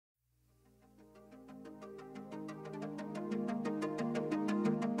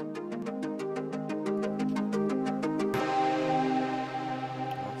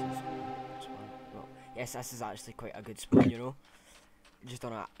Yes, this is actually quite a good spawn, you know. Just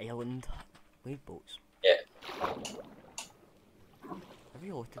on an island. Leave boats. Yeah. Have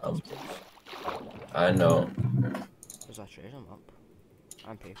you looked at this place? I know. There's a treasure map.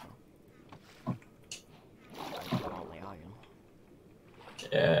 And paper. Apparently iron.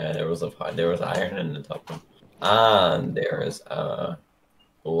 Yeah, there was iron in the top one. And there is a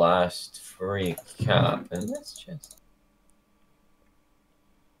blast free cap in this chest.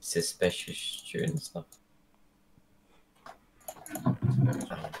 Suspicious student stuff.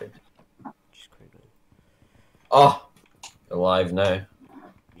 Okay. Just quite good. Oh! Alive now.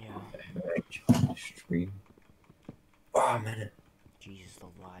 Yeah. Stream. Oh, a minute. Jesus, the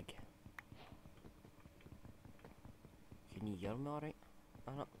lag. Can you hear me alright?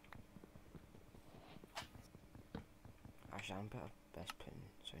 I don't. Actually, I'm better best putting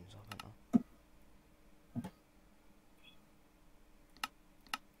sounds up, aren't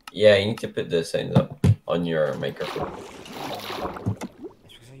Yeah, you need to put the sounds up on your microphone. It's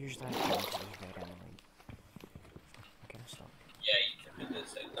because I usually have to it's very annoying. Okay, stop. Yeah, you can put the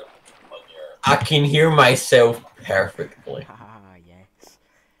sounds up on your... I can hear myself perfectly. Haha, yes.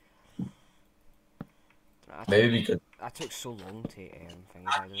 Maybe because... I took so long to thingy,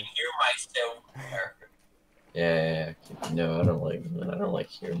 I by the can way. hear myself perfect. Yeah. No, I don't like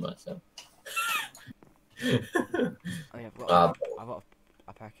hearing myself. Oh yeah, I've got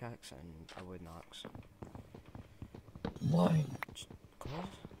a pickaxe and a wooden axe. Why? Just cause?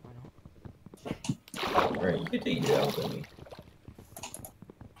 Why not? Right, you could take your out of me.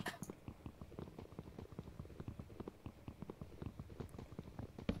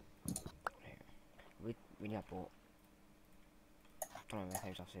 Right. We need a boat. I don't know how many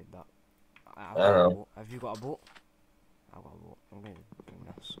times I've said that. I've I got don't a know. boat. Have you got a boat? I've got a boat. I'm gonna bring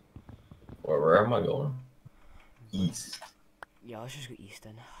this. Where am I going? East. Yeah, let's just go east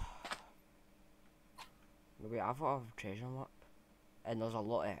then. Wait, I've got a treasure map. And there's a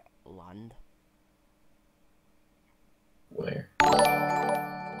lot of land. Where?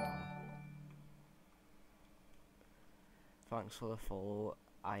 Thanks for the follow,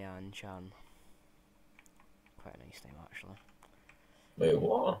 Ian Chan. Quite a nice name actually. Wait,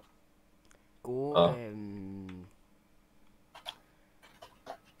 what? Go Oh.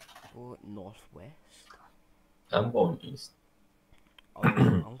 Go northwest. I'm going east. Oh,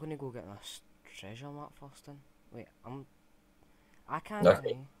 I'm gonna go get this treasure map first then. Wait, I can't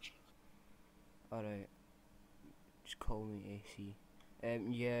Okay. Alright. Just call me AC.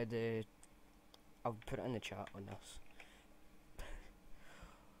 Yeah, I'll put it in the chat on this.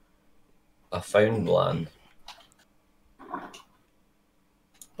 I found land.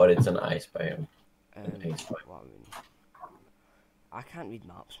 But it's an ice biome. Ice biome. What I mean, I can't read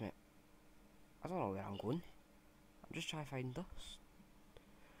maps, mate. I don't know where I'm going. I'm just trying to find this.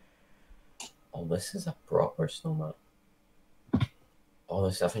 Oh, this is a proper snowman. Oh,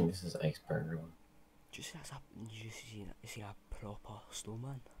 I think this is Iceberg one. Just see a proper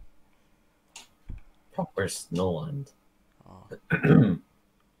snowman. Proper snowland. Oh.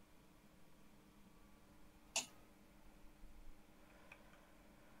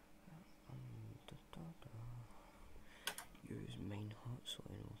 Use mine hut so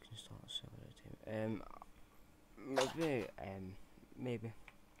anyone can start selling at a time. Maybe.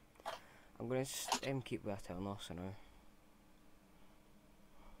 I'm gonna keep with a telling us now.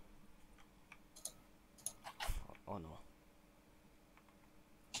 Oh no.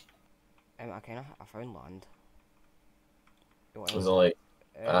 I found land. Was it like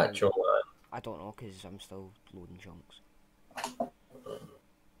actual land? I don't know because I'm still loading chunks.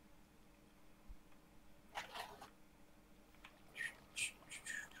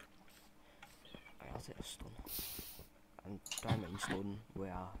 I'll take a stone. I'm diamond stone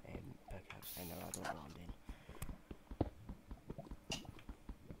where pickaxe. I know I don't know what I'm doing.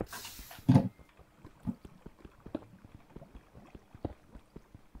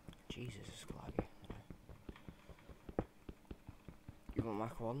 Jesus, it's laggy. You want my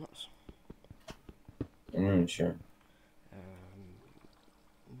coordinates? Sure.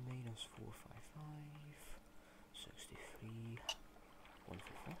 Minus 455, 63,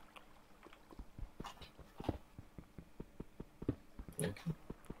 144. Okay.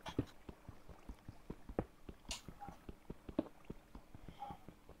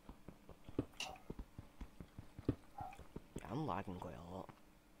 Yeah, I'm lagging quite a lot.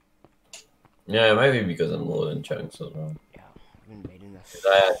 Yeah, maybe because I'm loading chunks as well. Yeah, I've been making this.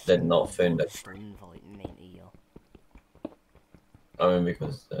 I did not find it. Stone for like 90 years. I mean,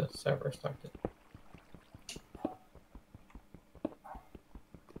 because the server started.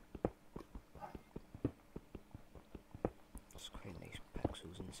 It's quite nice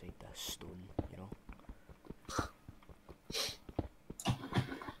pixels inside this stone, you know.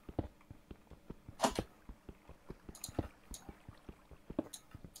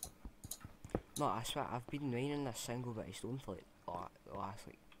 No, I swear, I've been mining this single bit of stone for like the last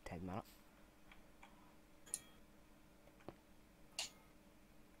like 10 minutes.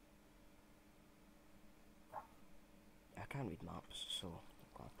 I can't read maps, so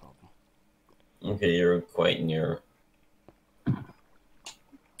I've got a problem. Okay, you're quite near.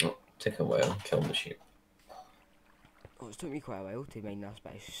 Oh, take a while, kill the sheep. Oh, it's took me quite a while to mine this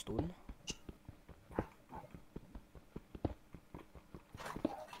bit of stone.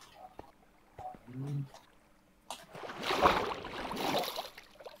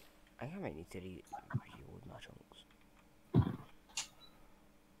 I think I might need to reload my chunks.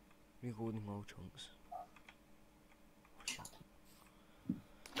 Reloading all chunks. Oh, shit.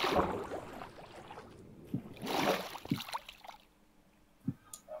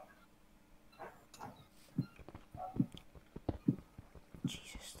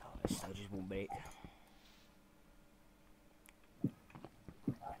 Jesus, it still just won't break.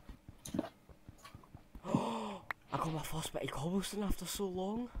 I got my first bit of cobblestone after so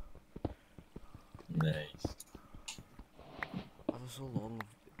long. Nice. After so long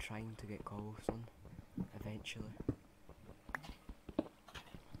of trying to get cobblestone, eventually.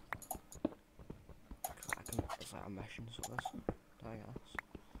 It's like a mission, so it is, I guess.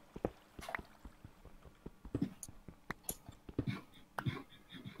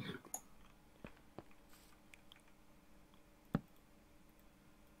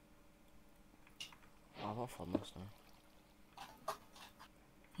 Oh, what furnace now?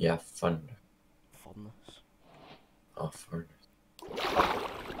 Yeah, fun. Furnace. Oh, furnace.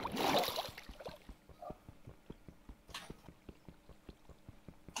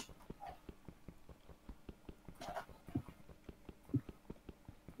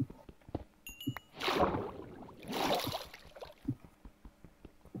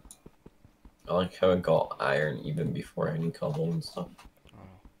 I like how it got iron even before any cobble and stuff.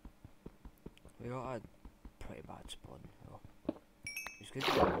 We got a pretty bad spawn though. It's good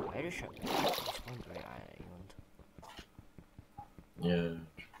to Irish it. We spawned right at England. Yeah.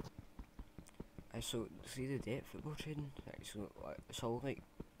 So see the date football trading? Right, so it's all like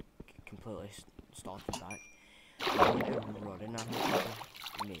completely started back. I'm running out,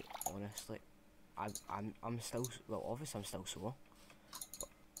 mate. Honestly, I'm still well. Obviously, I'm still sore.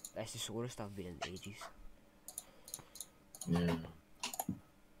 But that's the sorest I've been in ages. Yeah.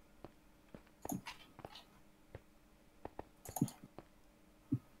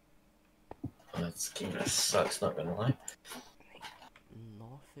 This game sucks, not gonna lie. Like,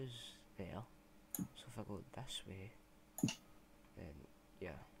 north is there. So if I go this way, then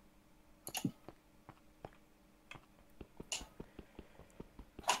yeah.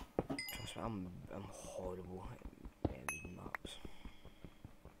 Trust me, I'm horrible at reading maps.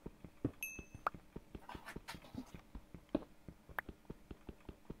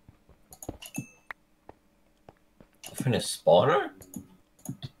 I found a spawner?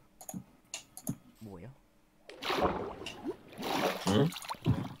 Where? Hmm?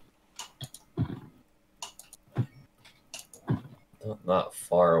 Not that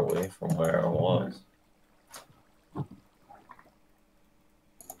far away from where I was.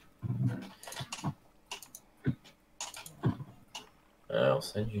 I'll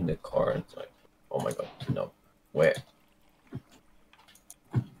send you the cards. Like, oh my god, no. Where?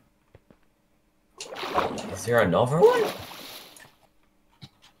 Is there another one?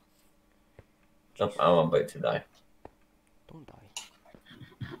 Nope, I'm about to die. Don't die.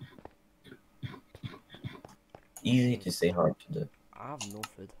 Easy to say, hard to do. I have no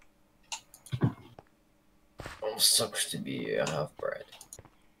food. Oh, sucks to be you. I have bread.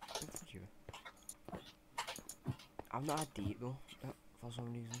 Good for you. I've not had to eat though, for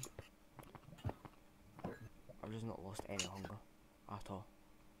some reason. I've just not lost any hunger at all.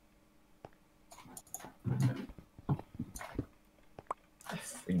 A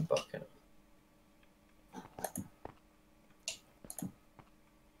free bucket.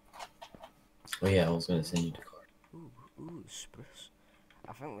 Oh yeah, I was gonna send you the card. Ooh, spruce.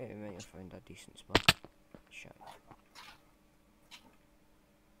 I think we might have found a decent spot. Shit.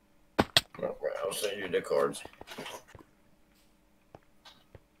 Right, I'll send you the cards.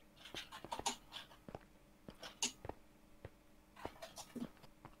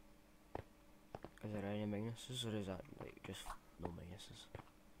 Is there any minuses, or is that like just no minuses?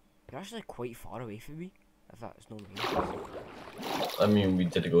 You're actually quite far away from me, if that's no minuses. I mean, we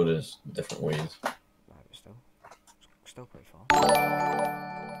did go this different ways. Nah, but still quite far.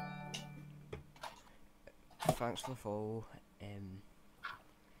 Thanks for the follow,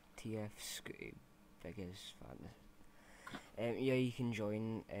 TF Scooty Biggest Fan. Yeah, you can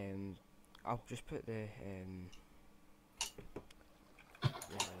join. I'll just put the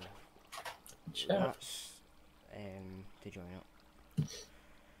Chat. That's to join it.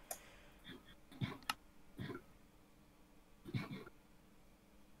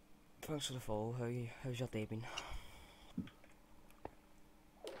 Thanks for the follow. How's your day been?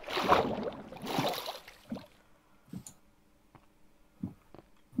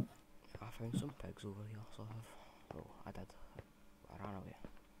 I found some pigs over here, so I have. Oh, I did. I ran away.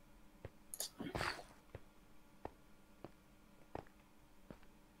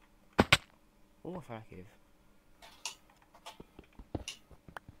 Oh, I found a cave.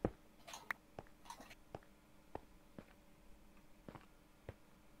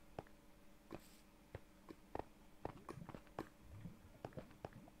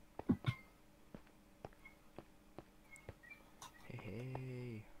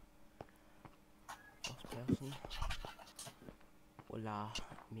 Hey. First person. Hola,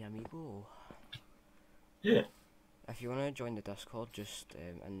 mi amigo. Yeah. If you want to join the Discord, just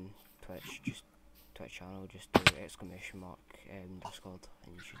in Twitch, just Twitch channel, just do exclamation mark Discord,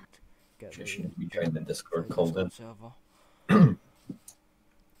 and you should get You should be joining the Discord the called Discord server. I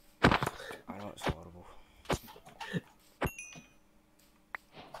know it's horrible.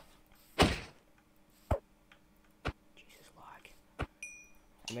 Jesus, lag.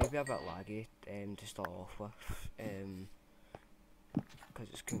 It might be a bit laggy to start off with, because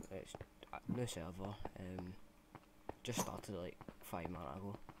it's no server. Just started like 5 minutes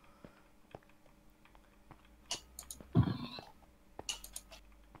ago.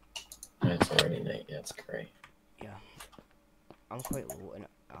 It's already night. Yeah, it's great. Yeah, I'm quite low, and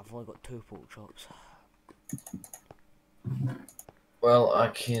I've only got 2 pork chops. Well, I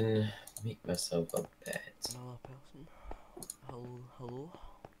can make myself a bed. Another person. Hello.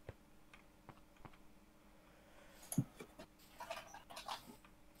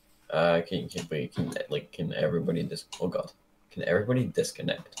 Can everybody oh god, can everybody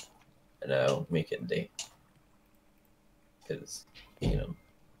disconnect? And I'll make it day. Because, you know.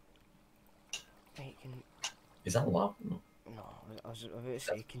 Hey, Is that lava? No. no, I was about to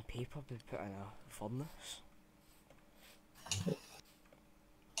say, can paper be put in a furnace?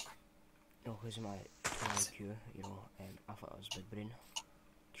 No, because my IQ, you know, I thought I was big brain.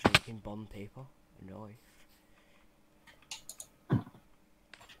 So you can burn paper in real life.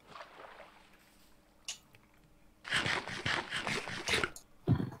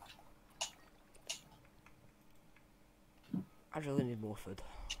 I really need more food.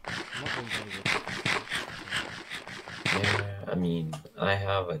 I'm not doing very good. Yeah, I mean, I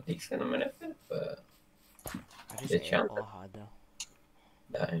have a decent amount of food, but I just the ate chance all I had there.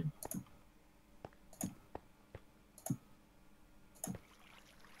 of dying.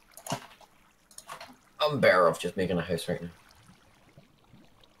 I'm better off just making a house right now.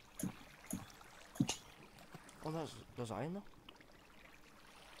 Oh, there's iron there.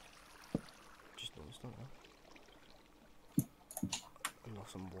 Just noticed that there. And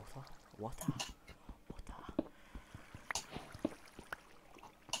there's some water. Water.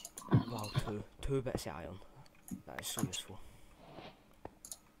 Wow, two bits of iron. That is so useful.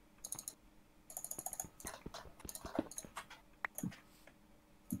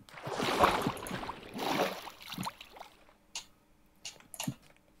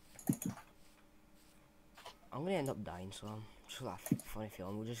 I'm gonna end up dying, so I'm just got a funny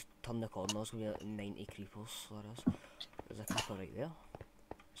feeling. We'll just turn the corners, we'll be like 90 creepers, so there is. There's a creeper right there,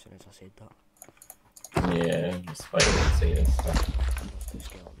 as soon as I said that. Yeah, despite it saying this stuff. There's 2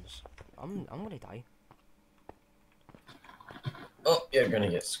 skeletons. I'm gonna die. Oh, you're gonna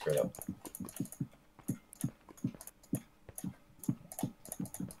get screwed up.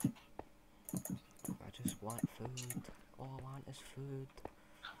 I just want food. All I want is food.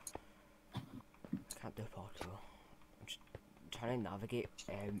 I can't do parkour. I'm just trying to navigate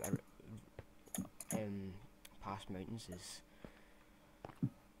past mountains is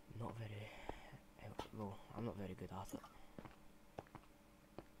not very well, I'm not very good at it.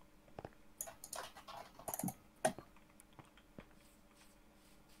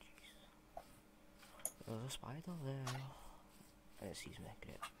 There's a spider there. And it sees me,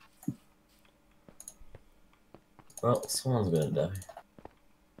 great. Well, someone's gonna die.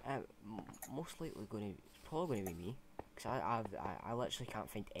 Most likely it's probably gonna be me. Cause I literally can't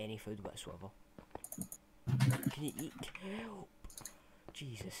find any food whatsoever. Can you eat? Help!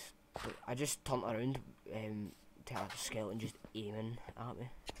 Jesus. I just turned around to a skeleton just aiming at me.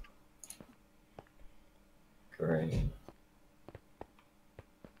 Great.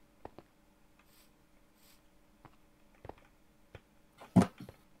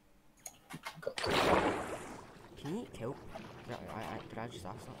 Can you eat kelp? Did I just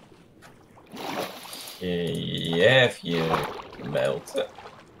ask that? Yeah, if you melt it.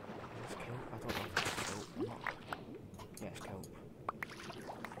 It's kelp? I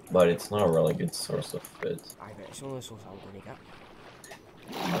but it's not a really good source of food. I bet it's the only source I'm going to get.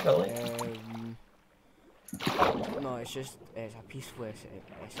 Really? No, it's a peaceful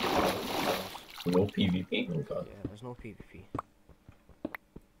No PvP? Oh god. Yeah, there's no PvP.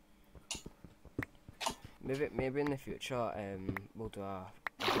 Maybe in the future, we'll do a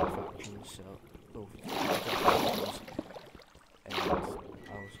faction, so we'll do factions, and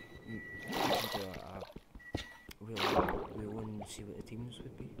we can do we'll and see what the teams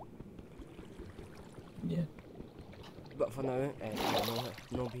would be. Yeah. But for now,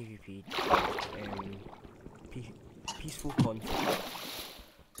 no PvP, peaceful conflict.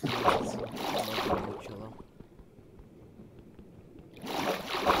 Each other.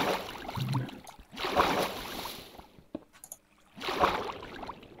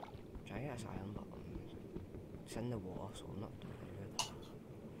 Try to get this iron, but it's in the water, so I'm not doing very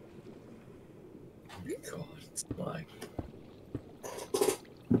good. God, it's like.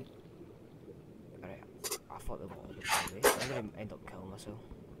 Alright, I thought the water would go away. I'm gonna end up killing myself.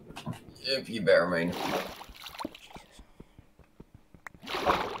 If you bear mind. Jesus.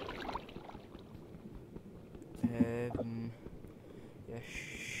 Yeah,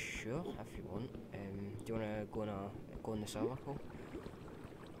 sure, if you want. Do you wanna go in the server call?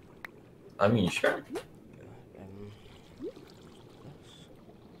 I mean, sure. Yeah, yes.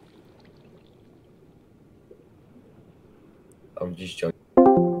 I'll just join.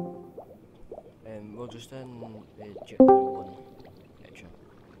 We're just in the Jet 1 picture.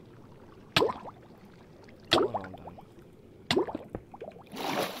 One on down.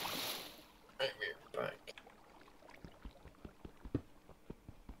 Right, we're back.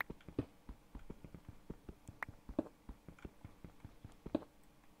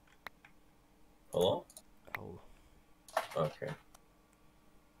 Hello? Oh. Okay.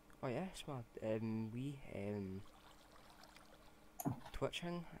 Oh yeah, smart. We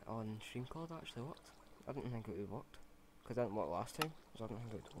Twitching on StreamCloud actually worked. I didn't think it would work, because it didn't work last time, so I didn't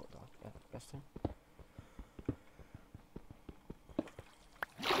think it would work this time.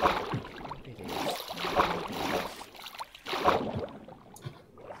 Happy days.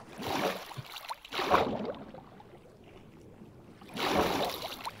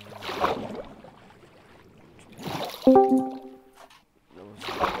 Those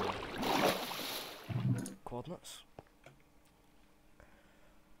coordinates.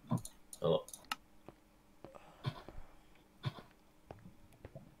 Hello.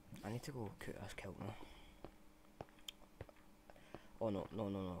 I need to go cook this kilt now. Oh no,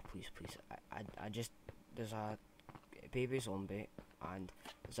 please. I just, there's a baby zombie and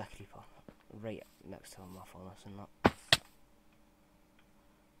there's a creeper right next to my furnace and that.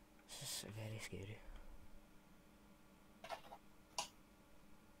 This is very scary.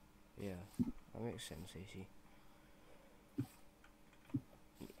 Yeah, that makes sense, I see.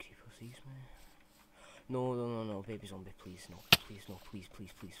 Creeper sees me. No, baby zombie, please, no, please,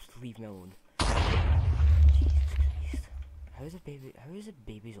 leave me alone. Jesus Christ. How is a baby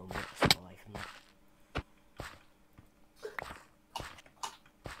zombie still alive in that?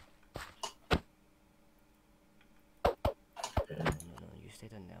 No, you stay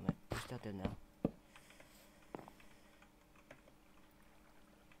down there, mate. You stay down there.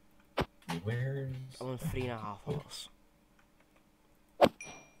 Where's... I'm on 3.5 hearts. Finally.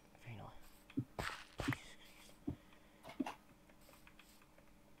 Jesus Christ.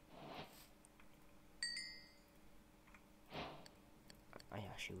 I need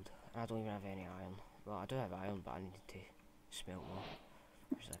a shield. I don't even have any iron. Well, I do have iron, but I need to smelt more.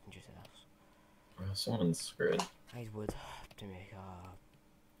 Actually, I can just do this. Oh, someone's screwed. I need wood to make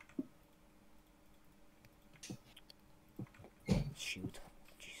a shield.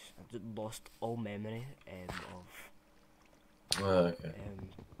 Jeez, I lost all memory of Oh, okay.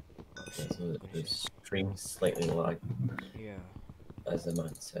 what was Yeah, I so gonna the say? stream slightly lagged, Yeah. as the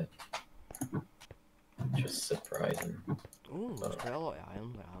man said. Just surprising. Ooh, there's quite a lot of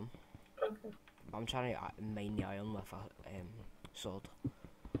iron where I am. Okay. I'm trying to mine the iron with a sword.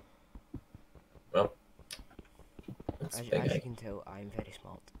 Well, that's As big. you can tell, I'm very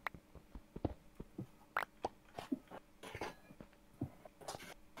smart.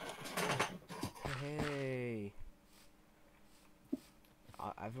 Hey!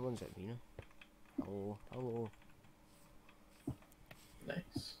 Everyone's at me now. Hello.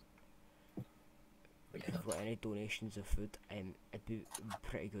 Nice. If you've got any donations of food, it'd be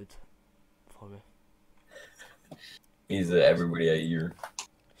pretty good for me. Is everybody a year?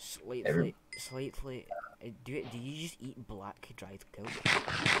 Slightly. Do you just eat black dried kilt?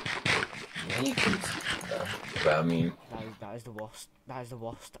 Yeah, you can see that. But I mean, That is the worst. That is the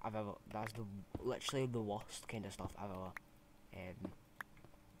worst I've ever. That's literally the worst kind of stuff I've ever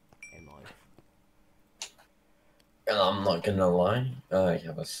in life. And I'm not gonna lie, I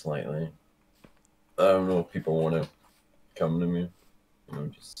have a slightly. I don't know if people want to come to me. You know,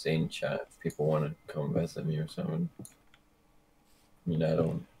 just say in chat if people want to come visit me or something. I mean, I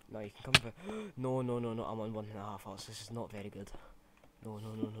don't. No, you can come. No, no, no, no. I'm on 1.5 hearts. This is not very good. No,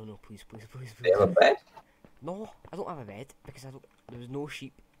 no, no, no, no. Please, please, please, They please. have a bed? No, I don't have a bed because I don't. There's no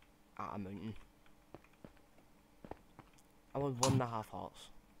sheep at a mountain. I'm on 1.5 hearts,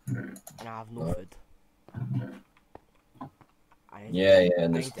 and I have no food. Yeah, yeah,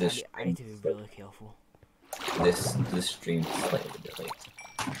 and I need to be really careful. This stream's slightly delayed.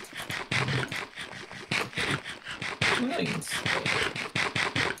 Mine's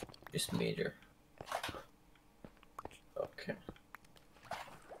just major. Okay.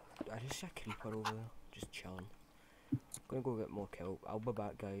 I just see a creeper over there, just chilling. Gonna go get more kelp. I'll be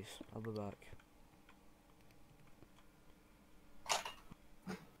back, guys. I'll be back.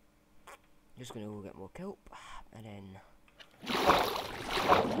 Just gonna go get more kelp, and then.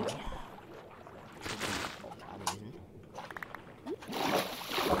 Amazing.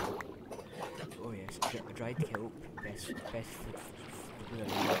 Oh yes, dried kelp, best food.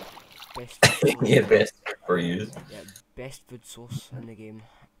 Best food source. Yeah, best for you. Yeah, best food source in the game.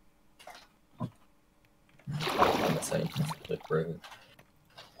 Scientifically proven.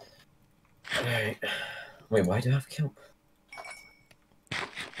 Alright. Wait, why do I have kelp?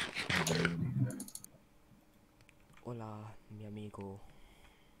 Hola, mi amigo.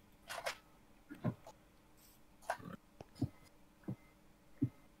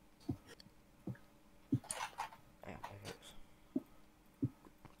 Yeah, perfect.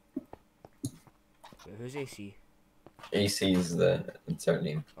 Wait, who's AC? AC is the insert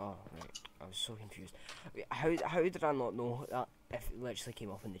name. Oh, right. I was so confused. Wait, how did I not know that if it literally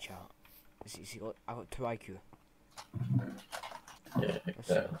came up in the chat? See, I got 2 IQ. Yeah, Let's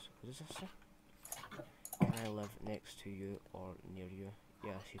see that. this. What does this say? Can I live next to you or near you?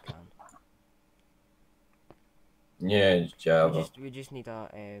 Yes, you can. Yeah, it's Java. We just need a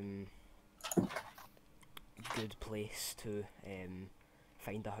good place to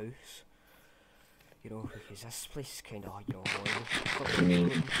find a house. You know, because this place is kind of, you know, horrible. I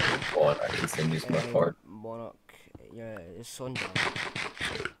mean, what? I can send you my card. Monarch, yeah, it's on Java.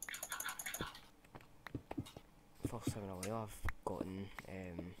 First time in a while I've gotten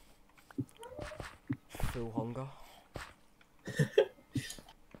full hunger.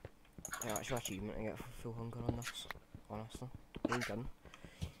 Yeah, actual achievement to get full hunger on this, honestly. Well done.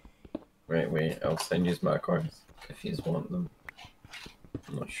 Wait, I'll send you my cards if you want them.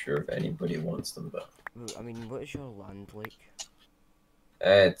 I'm not sure if anybody wants them, but Well, I mean, what is your land like?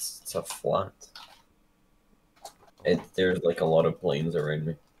 it's a flat. There's like a lot of plains around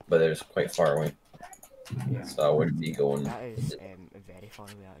me, but it's quite far away. Yeah. So I wouldn't be going. That is very far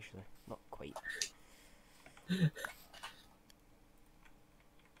away actually. Not quite.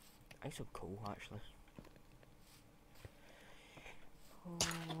 I so cool actually. Oh,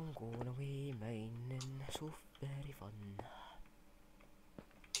 I'm going away mining, so very fun.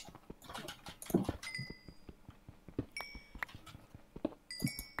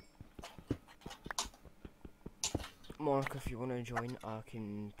 Mark, if you want to join, I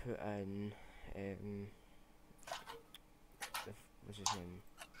can put in what's his name?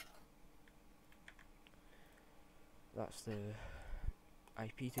 That's the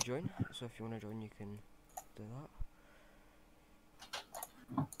IP to join. So if you want to join, you can do that.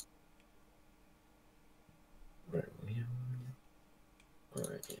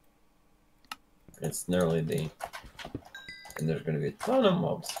 Alright. It's nearly day, and there's gonna be a ton of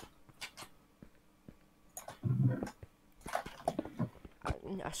mobs.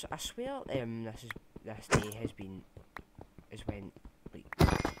 I swear, this day has went like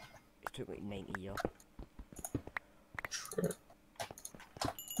it took like 90 years. Sure.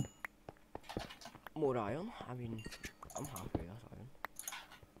 More iron. I mean, I'm happy with this iron.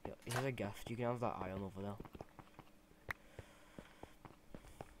 Yeah, here's a gift. You can have that iron over there.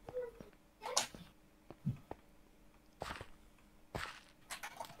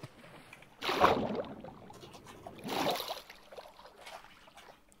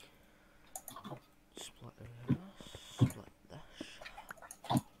 Split this.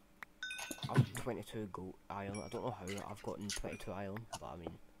 22 gold iron. I don't know how I've gotten 22 iron, but I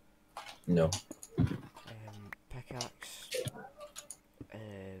mean. No. Pickaxe.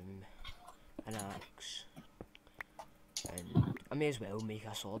 An axe. And I may as well make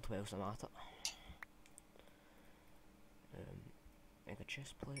a sword whilst I'm at it. Make a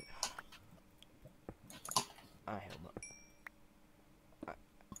chest plate. And a helmet.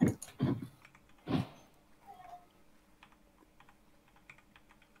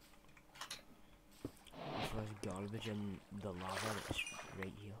 imagine the lava that's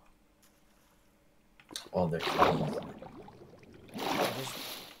right here. Oh, there's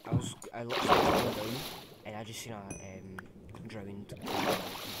I literally going down, and I just seen a drowned.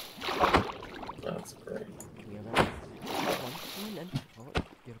 That's great. Come here then. Come on in. Oh, look,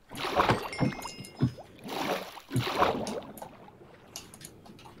 you're.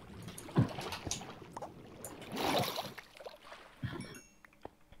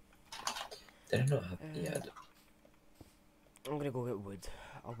 Did I not have yet? I'm gonna go get wood.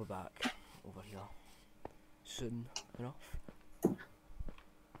 I'll be back over here soon enough.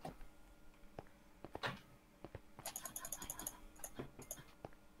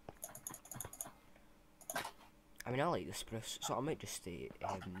 I mean, I like the spruce, so I might just stay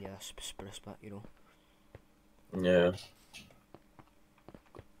near the spruce bit, you know. Yeah.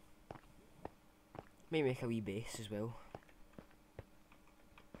 Might make a wee base as well.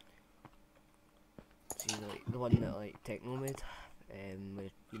 See, like the one that like Techno made,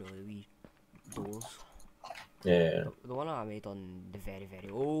 with you know the wee doors. Yeah. The one I made on the very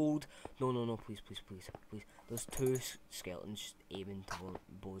old. No, please. There's two skeletons just aiming toward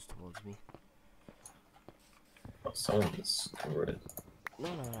bows towards me. Oh, someone's scored. No,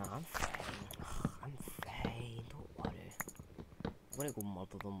 I'm fine. I'm fine. Don't worry. I'm gonna go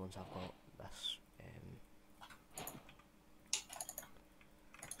murder them once I've got this.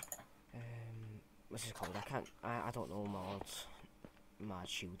 What's it called? I don't know my words. Mad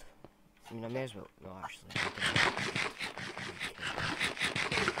shield. I mean, I may as well. No, actually.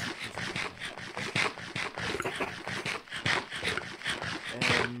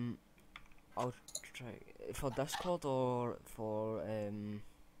 I'll try for Discord or for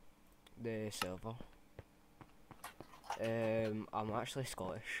the server. I'm actually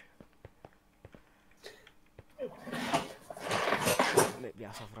Scottish. Maybe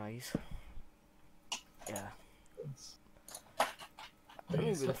a surprise. Yeah. I mean,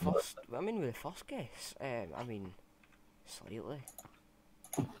 with the first guess. I mean, slightly.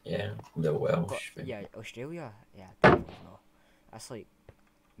 Yeah, the Welsh. But, yeah, Australia. Yeah, definitely not. That's like,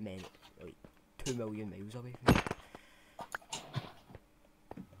 like 2 million miles away from me.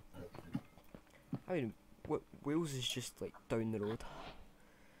 I mean, Wales is just like down the road.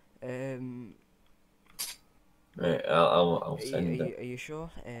 Right, I'll send it. Are you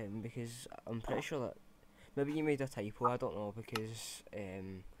sure? Because I'm pretty sure that maybe you made a typo. I don't know because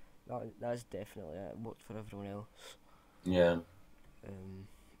that's definitely it. It worked for everyone else. Yeah.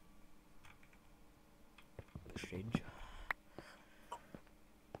 Strange.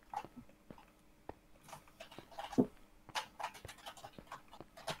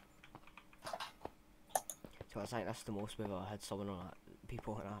 So I think that's the most we've ever had someone on that,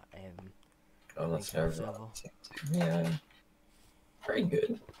 people on that On the server. server. Yeah. Pretty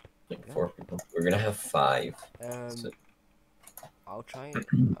good. Like Yeah. 4 people. We're gonna have 5. So I'll try.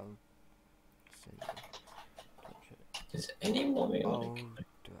 I'll send. does anyone I'll do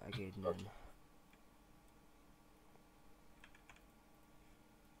it again then.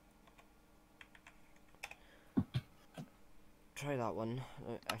 Try that one.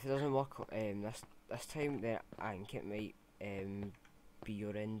 If it doesn't work this time, then I think it might be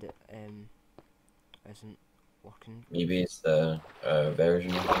your end that isn't working. maybe it's the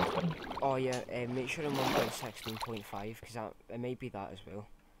version or something. Oh yeah, make sure I'm 1.16.5 because it might be that as well.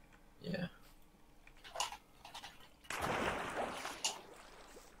 Yeah.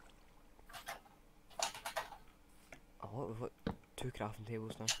 Oh, we've got 2 crafting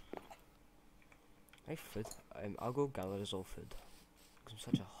tables now. I have food. I'll go gather us all food. Cause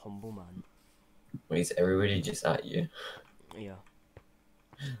I'm such a humble man. Wait, is everybody just at you? Yeah.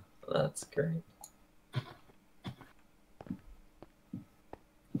 That's great.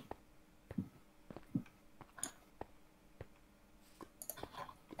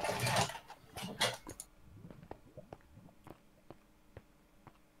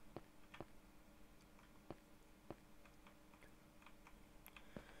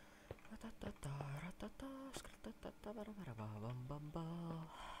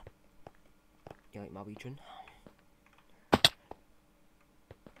 You like my wee tune?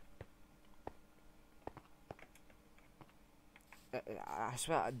 I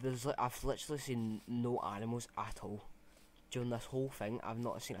swear, I've literally seen no animals at all. During this whole thing, I've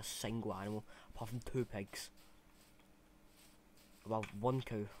not seen a single animal, apart from 2 pigs. Well, 1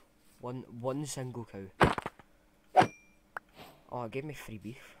 cow. One single cow. Oh, it gave me free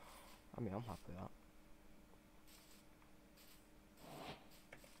beef. I mean, I'm happy with that.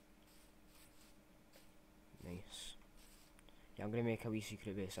 Nice. Yeah, I'm gonna make a wee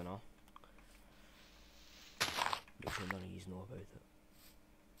secret base and all. Make sure none of yous know about it.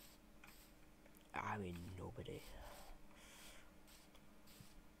 I mean, nobody.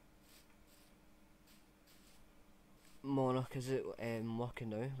 Look, is it working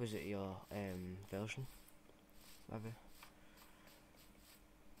now? Was it your version? Maybe.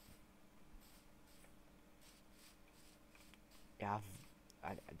 Yeah,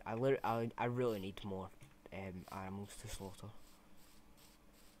 I really need more animals to slaughter.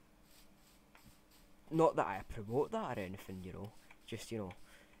 Not that I promote that or anything, you know. Just, you know,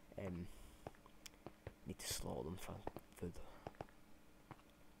 need to slaughter them for food.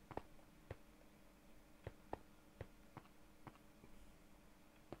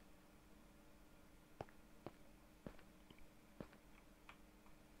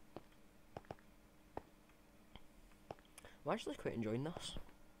 I'm actually quite enjoying this.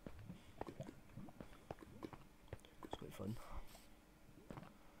 It's quite fun.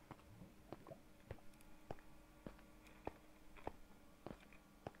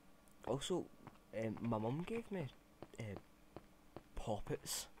 Also, my mum gave me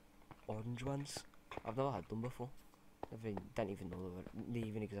poppets, orange ones. I've never had them before. Didn't even know they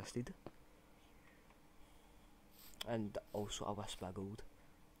even existed. And also a wisp of gold.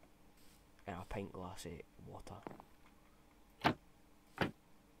 And a pint glass of water.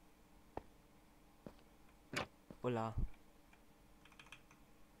 Hola.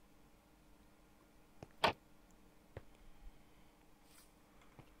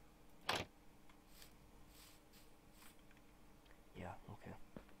 Yeah, okay.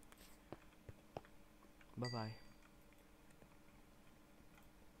 Bye bye.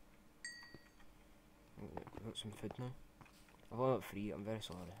 I've got some food now. I've only got 3, I'm very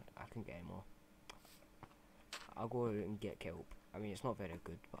sorry. I can't get any more. I'll go out and get kelp. I mean, it's not very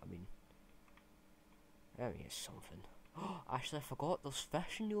good, but I mean it's something. Actually, I forgot there's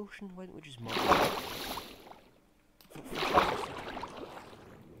fish in the ocean. Why don't we just murder them?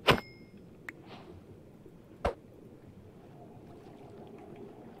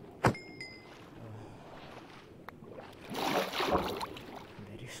 I'm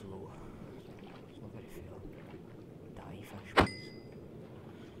very slow. It's not very fair. Die, fish, please.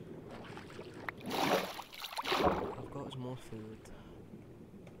 I've got some more food.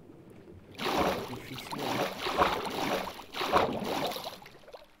 Be feasting on it.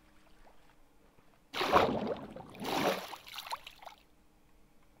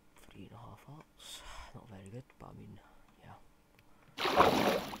 3.5 hearts. Not very good, but I mean, yeah.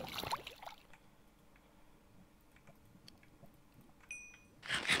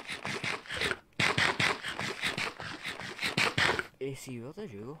 AC, where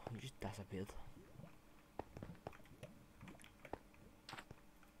did you go? You just disappeared.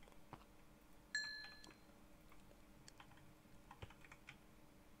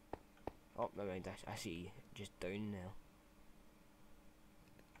 Oh, never mind, I see you. Just down now.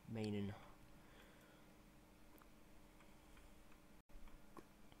 Mining.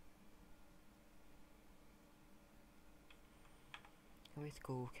 Can't wait to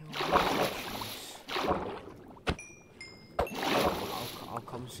go kill the I'll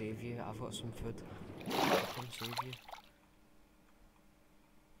come save you. I've got some food. I'll come save you.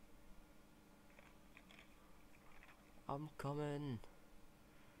 I'm coming.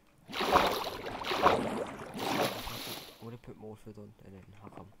 I'm gonna put more food on and then I'll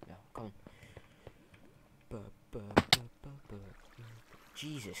come. Yeah, I'm coming.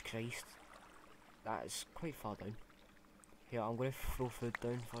 Jesus Christ. That is quite far down. Here, I'm gonna throw food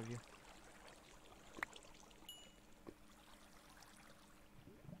down for you.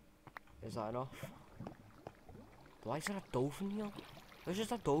 Is that enough? Why is there a dolphin here? There's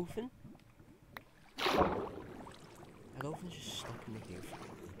just a dolphin? A dolphin's just stuck in the cave.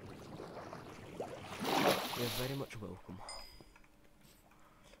 You're very much welcome.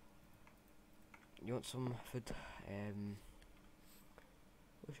 You want some food?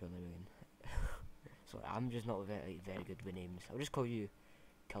 What's your name again? Sorry, I'm just not very good with names. I'll just call you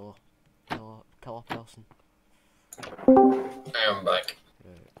Killer Person. I am back.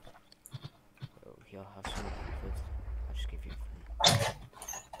 Right. Oh, here, have some food. I'll just give you food.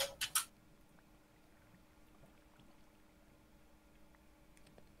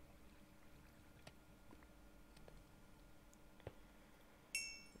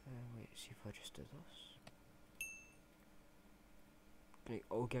 Wait, see if I just do this. Right,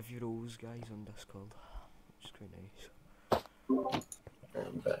 I'll give you those guys on Discord. It's quite nice.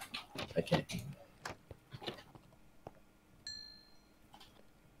 I'm back. Okay.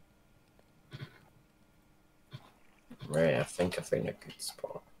 Right, I think I found a good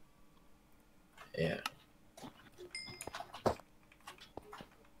spot. Yeah.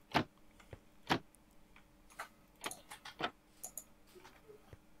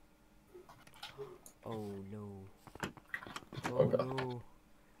 Oh no. Oh Oh God. no.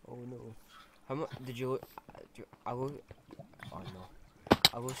 Oh no. How much did you? I will. Oh no.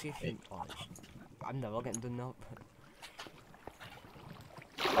 I'll go see if you. Oh, I'm never getting done up.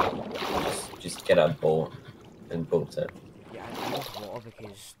 Just get a boat and boat it. Yeah, I need water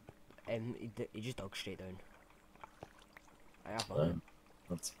because he just dug straight down. I have one.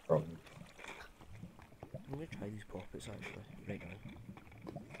 That's a problem. I'm gonna try these poppets actually, right now.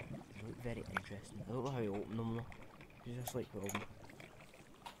 They look very interesting. I don't know how you open them though. You just like open.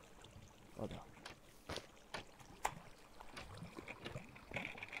 Oh no.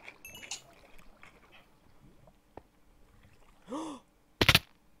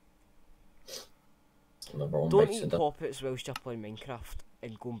 Don't eat poppets whilst you're playing Minecraft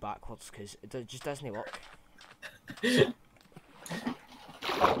and going backwards because just doesn't work. Yeah.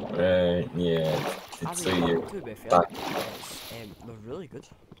 So you're to be fair, back. they're really good.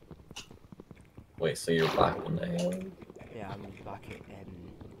 Wait, so you're back on the island? Yeah, I'm back at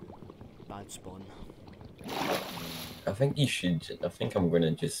bad spawn. I think you should. I think I'm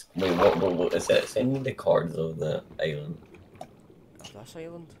gonna just wait. What is it? Send me the cards of the island. Of this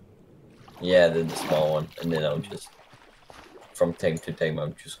island? Yeah, the small one, and then I'll just from time to time I'll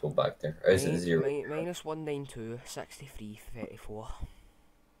just go back there. Or is it zero? Minus 192, 63, 34.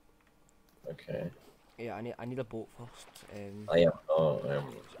 Okay. Yeah, I need a boat first. I am. Oh, I am.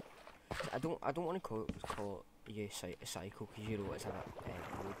 I don't want to call you a cycle because you know it's a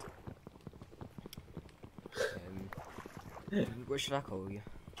bit what should I call you?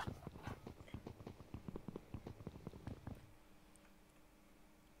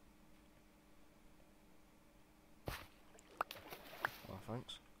 Oh,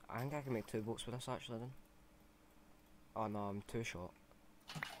 thanks. I think I can make 2 boats with this actually then. Oh no, I'm too short.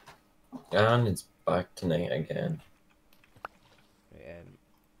 And it's back tonight again. Right,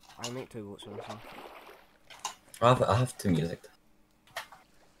 I make 2 boats with this one. I have 2 music.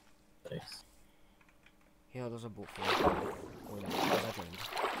 Nice. Here, there's a boat for you. Oh no, there's a drowned.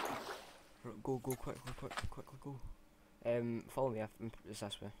 Go, quick, go. Follow me, it's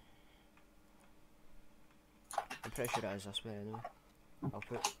this way. I'm pretty sure it is this way anyway. I'll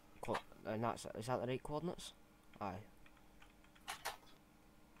put, and is that the right coordinates? Aye.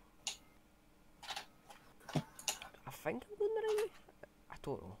 I think I'm going the right way. I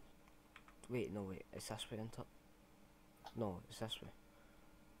don't know. Wait, no wait, it's this way, isn't it? No, it's this way.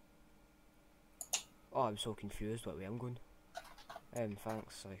 Oh, I'm so confused what way I'm going.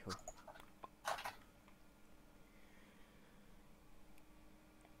 Thanks, cycle.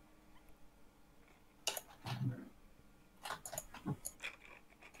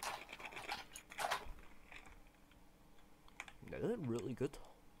 They're really good.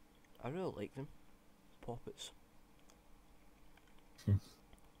 I really like them. Poppets.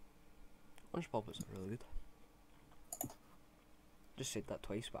 Orange poppets are really good. Just said that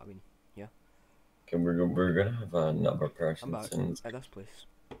twice, but I mean, yeah. Okay, we're gonna have another person. I'm back at this place.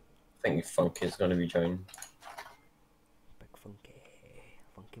 I think Funky's gonna be joining. Big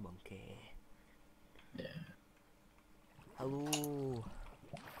funky monkey. Yeah. Hello.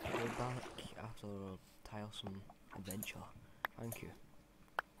 We're back after a tiresome adventure. Thank you.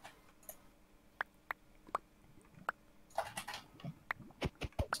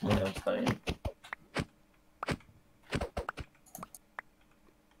 Someone else dying.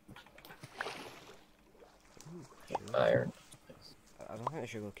 Iron. I don't think the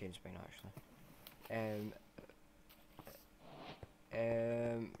sugar cane's been actually. I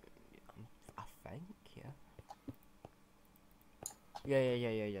think, yeah.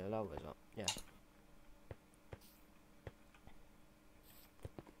 Yeah, that was up, yeah.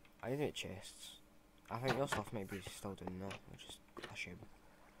 I need to get chests. I think your stuff might be still doing that, which is a shame.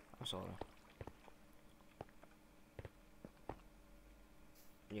 I'm sorry.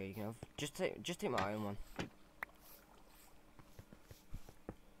 Yeah, you can have, just take my iron one.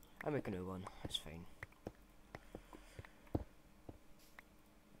 I'll make a new one, it's fine.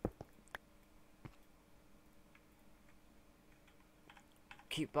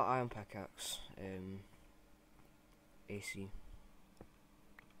 Keep that iron pickaxe, AC.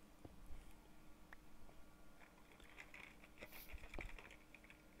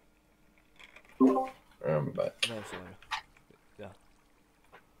 But No, sorry. Yeah.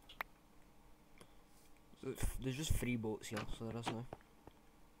 There's just 3 boats here, so there is now.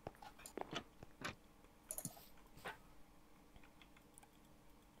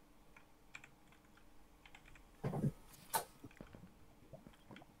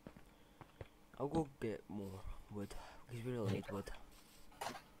 I'll go get more wood, because we really need wood.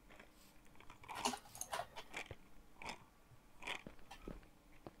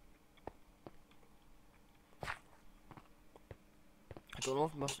 I don't know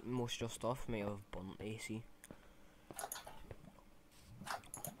if most of your stuff may have burnt AC.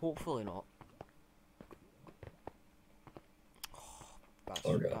 Hopefully not.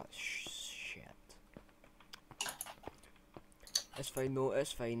 Okay. That's shit. It's fine though,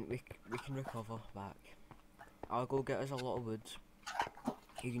 it's fine. We can recover back. I'll go get us a lot of wood.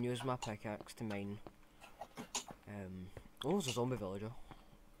 You can use my pickaxe to mine. Oh, there's a zombie villager.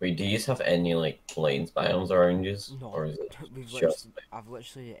 Wait, do you have any like plains biomes around you? No, Or is it I've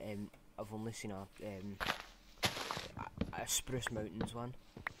I've only seen a Spruce Mountains one.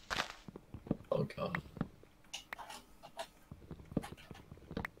 Oh god.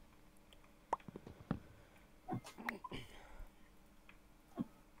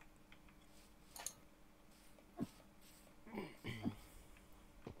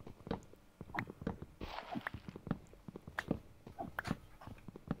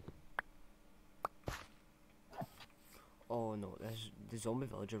 Oh no, the zombie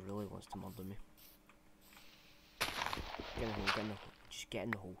villager really wants to murder me. Get in the hole, get in the hole. Just get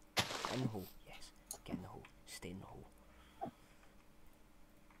in the hole. Get in the hole, yes. Get in the hole. Stay in the hole.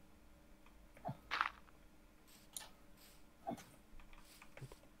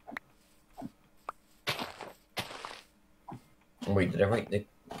 Wait, did I write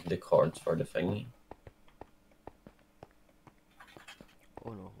the cards for the thingy?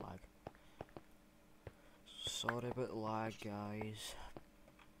 Oh no, lag. Sorry about the lag, guys.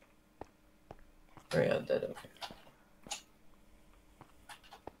 Oh yeah, I did, okay.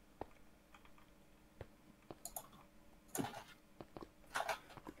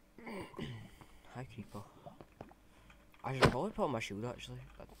 Hi, creeper. I should probably put on my shield actually.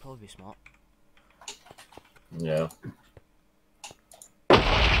 That'd probably be smart. Yeah.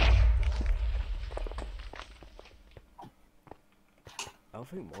 I don't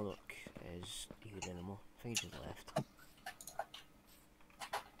think Monarch is here anymore. I think he just left.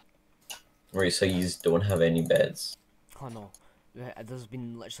 Right, so you don't have any beds. Oh no. There's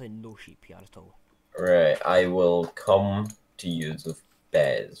been literally no sheep here at all. Right, I will come to use with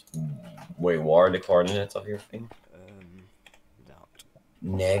beds. Wait, what are the coordinates of your thing? That.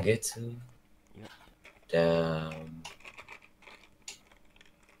 Negative? Yep. Damn.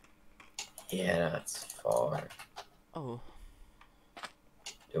 Yeah, that's far. Oh.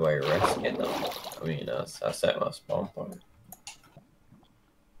 Do I risk it though? I mean, I set my spawn point.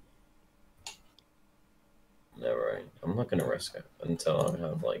 Never mind. I'm not gonna risk it until I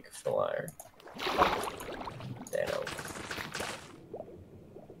have like full iron. Then I'll...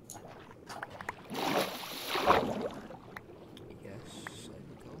 Yes, I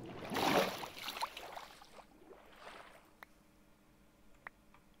will go.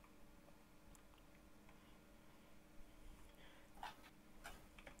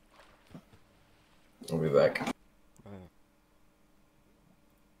 I'll be back. Right.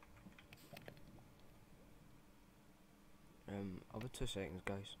 I'll be 2 seconds,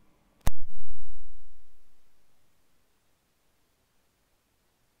 guys.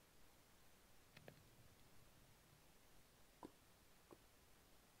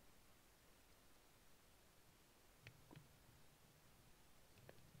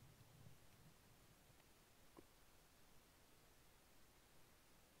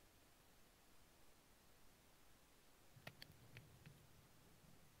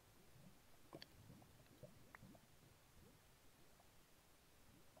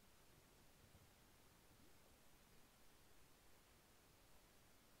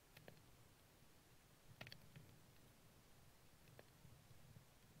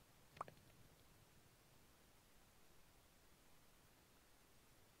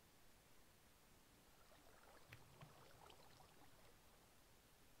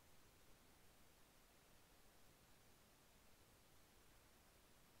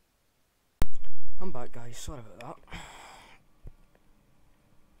 I'm back, guys. Sorry about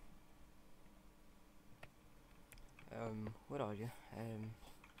that. Where are you?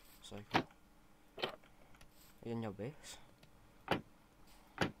 Cycle. Are you in your base?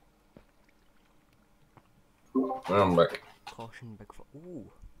 I'm back. Caution, Bigfoot.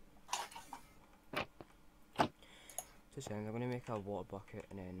 Ooh. 2 seconds. I'm gonna make a water bucket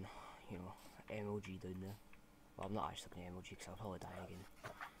and then, you know, MLG down there. Well, I'm not actually gonna MLG because I'll probably die again.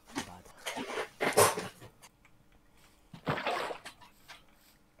 Too bad.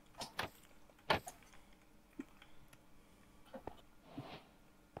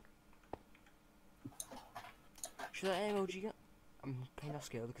 Should I MLG it? I'm kind of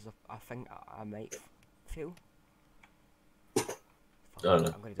scared because I think I might fail. Fuck, Oh, no.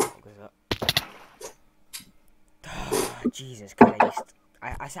 I'm gonna do it. I'm gonna do it. Jesus Christ.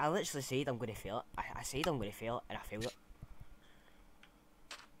 I literally said I'm gonna fail it. I said I'm gonna fail it and I failed it.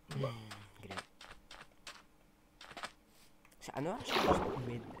 Great. See, I know I should have just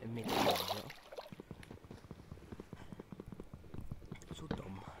made it more better. So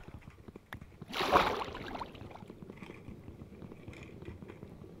dumb.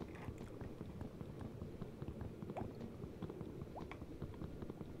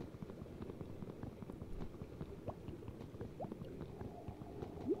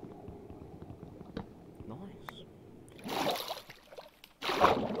 Nice.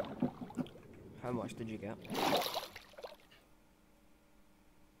 How much did you get?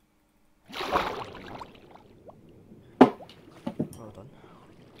 Well done.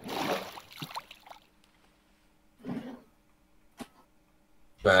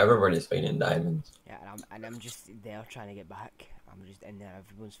 But everybody's finding diamonds. Yeah, and I'm just there trying to get back. I'm just in there.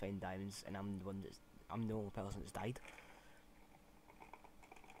 Everyone's finding diamonds, and I'm the only person that's died.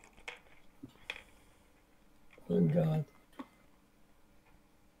 Oh god.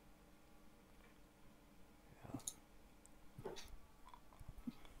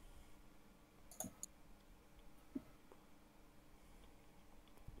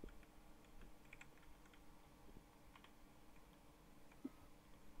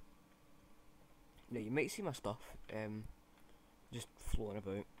 Yeah, you might see my stuff, just floating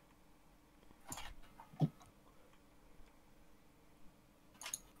about.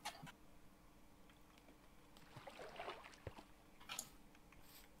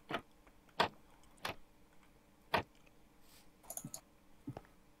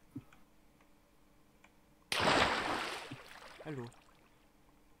 Hello.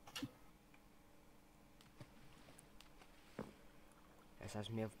 Yes, that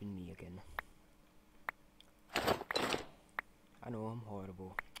may have been me again. I know, I'm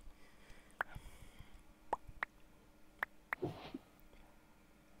horrible.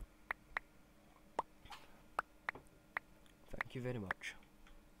 Thank you very much.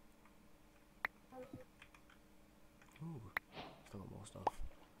 Ooh, still got more stuff.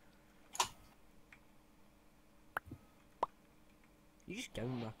 You just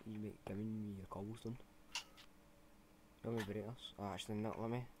giving me your cobblestone. Let me break this. Oh, actually, not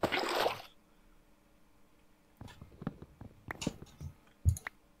let me.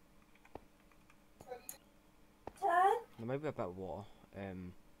 There might be a bit of water,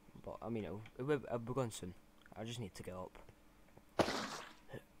 but I mean it'll be gone soon. I just need to get up.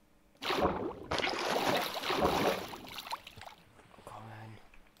 Come on.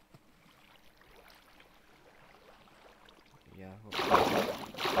 Yeah.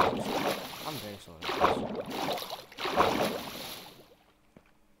 I'm very sorry.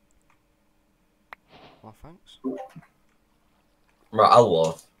 Well, thanks. Right,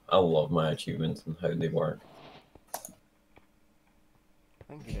 I love my achievements and how they work.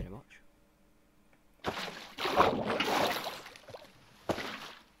 Thank you very much.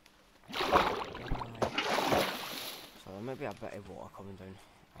 So there might be a bit of water coming down.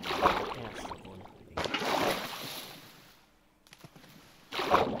 I'm kind of struggling.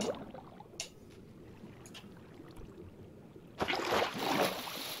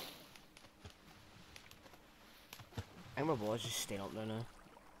 I think my boy's just staying up there now.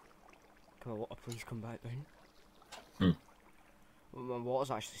 Can my water please come back down? My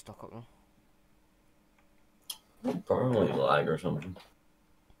water's actually stuck up now. Probably lag or something.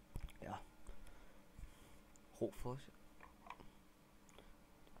 Yeah. Hopefully.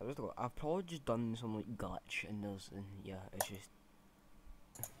 I've probably just done some like glitch and yeah, it's just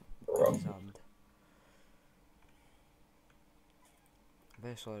disarmed.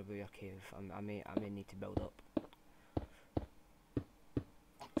 Very sorry about your cave. I may need to build up.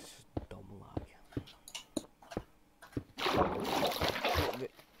 It's dumb lag.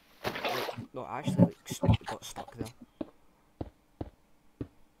 No, actually, like, got stuck there.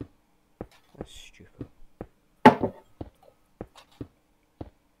 That's stupid.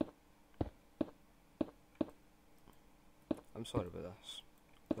 I'm sorry about this.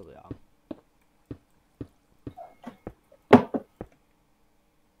 Really am.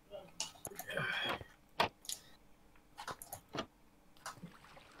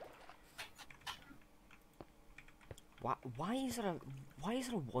 Why is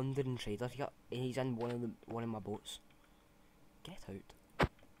there a wandering trader here? He's in one of my boats. Get out.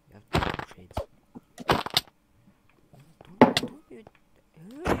 You have no trades. Don't you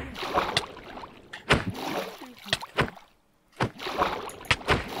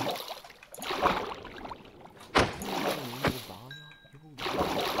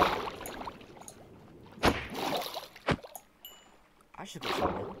I should got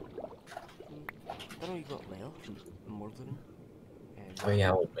some mail. I don't know you got mail from murdering. Oh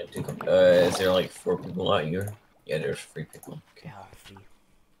yeah, I was meant to go. Is there like 4 people out here? Yeah, there's 3 people. Okay. Yeah, free.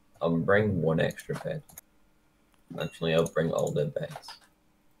 Bring 1 extra bed. Actually, I'll bring all the beds.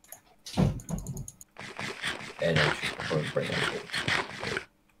 And I should probably bring all the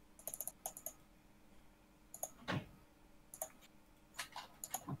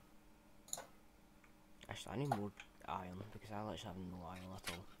Actually, I need more iron because I literally have no iron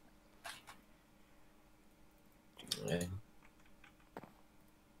at all. yeah.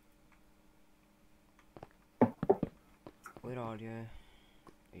 Where are you?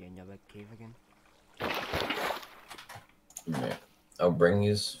 Are you in your big cave again? Yeah. I'll bring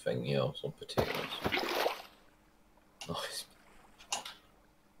you thingy also potatoes. Nice.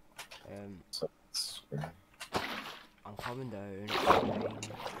 So it's I'm coming down. It's fine.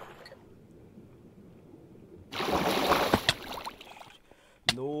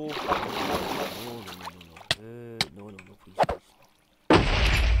 No. No, please.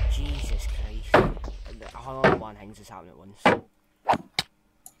 Jesus Christ. Hold on, one thing's just happening at once.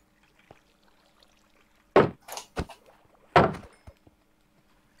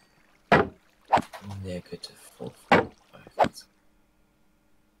 -445.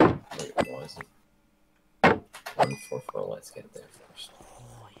 Wait, what was it? 144. Let's get there first.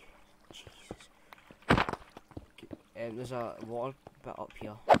 Holy Jesus. There's a water bit up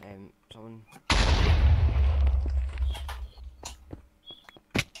here. Someone.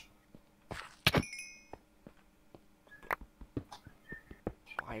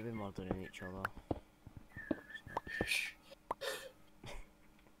 Why are we murdering each other?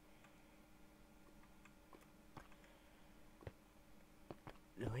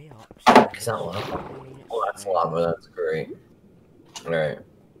 The way up. Is that lava? Oh, that's lava. That's great. Alright.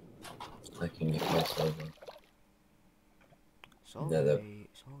 I can get my silver. It's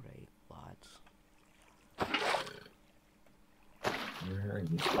alright, lads. Where are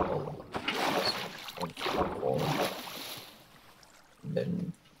you? And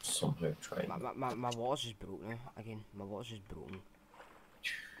then somehow try. My water's just broke now. Again, my water's just broken.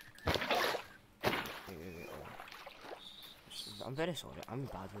 Wait. I'm very sorry. I'm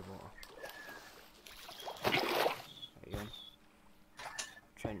bad with water. Right, you on?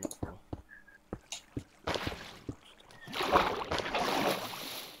 Trying not to fall.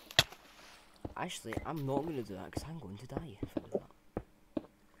 Actually, I'm not going to do that because I'm going to die if I do that.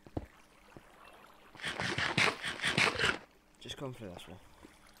 Just come through this way.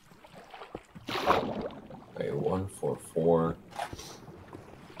 Okay, 144.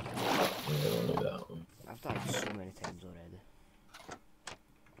 Only that one. I've died so many times already.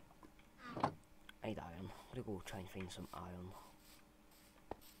 I need iron. I'm gonna go try and find some iron.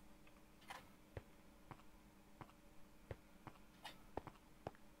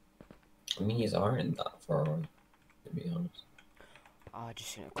 I mean, these aren't that far away, to be honest. I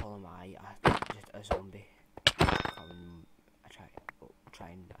just seen a column eye, just a zombie come try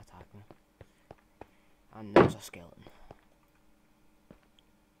and attack me. And there's a skeleton.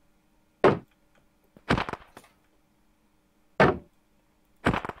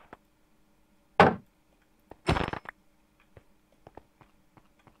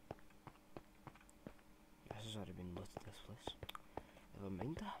 This has already been looted, this place. Never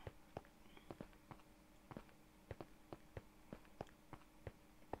mind that.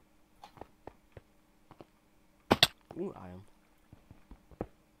 Ooh, iron.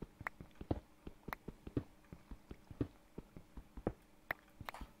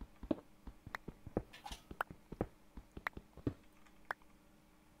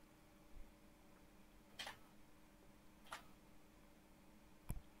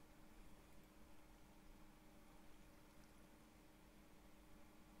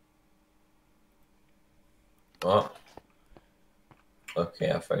 Oh.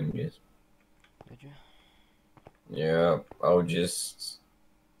 Okay, I found it. Did you? Yeah, I'll just...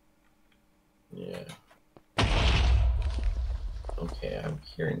 Yeah. Okay, I'm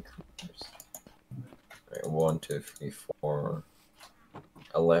hearing creepers. Alright, 1, 2, 3, 4.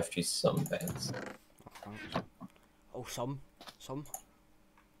 I left you some beds. Oh, some? Some?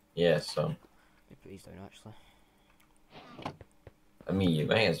 Yeah, some. They put these down actually. I mean, you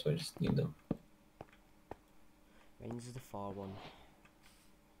may as well just need them. Mine's is the far one.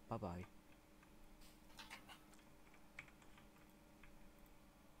 Bye bye.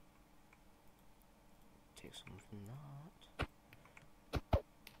 Take some from that.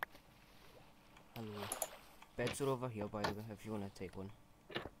 Hello. Beds are over here by the way, if you want to take one.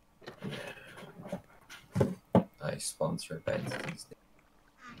 I sponsor beds these days.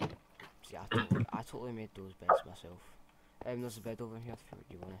 See, I totally made those beds myself. There's a bed over here if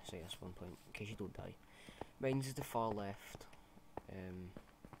you want to say at one point, in case you don't die. Mine's is the far left.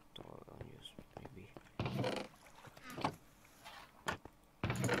 Don't use maybe.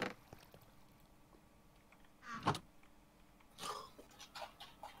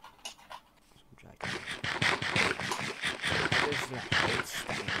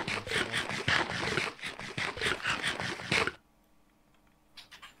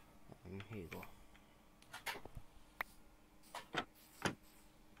 Here you go.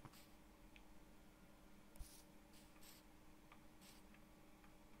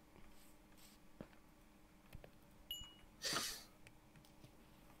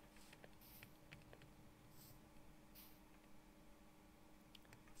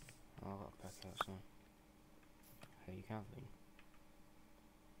 Oh, I've got a pickaxe now. Hey, you can't find.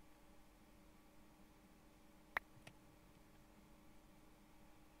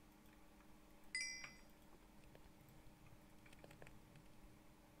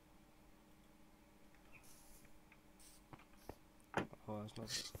 Oh, it's not.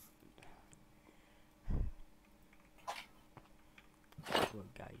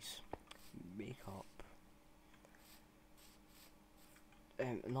 Look, guys, makeup.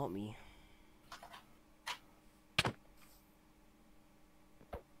 Not me.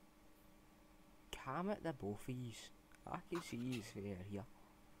 Cam it, the both of yous. I can see yous here.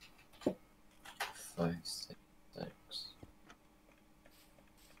 5, 6, 6.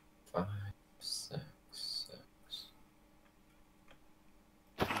 5, 6, 6.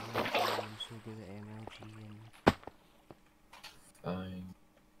 I'm so good at MLG and. 5.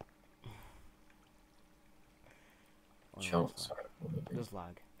 Oh, no, Chunks there's lag. There's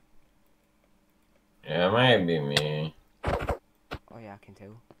lag. Yeah, it might be me. Oh yeah, I can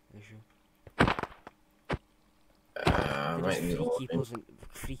tell. There's you. Might There's be free loading. keepers and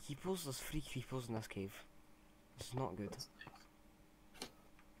free keepers. There's free creepers in this cave. This is not good.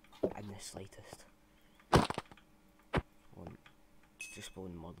 In the slightest. Won't just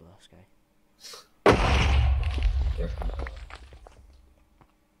spawn mud with this guy.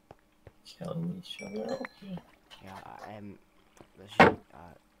 Killing each other. Okay. Yeah, there's you.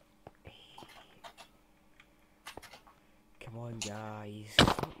 Come on, guys.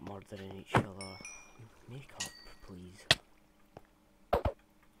 Stop murdering each other. Make up, please.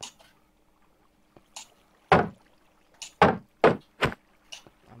 I'm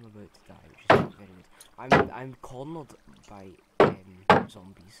about to die, which is not very good. I'm cornered by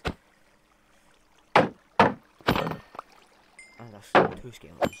zombies. And there's 2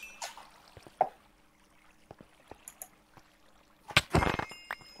 skeletons.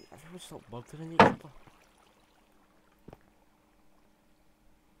 Everyone stop murdering each other.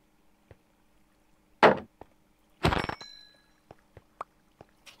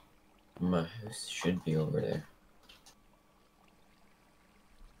 My house should be over there.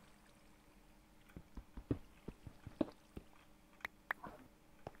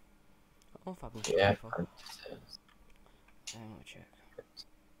 I don't know if I've been Yeah, before. I'm gonna check.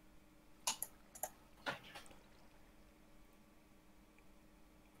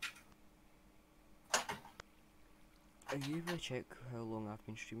 Are you able to check how long I've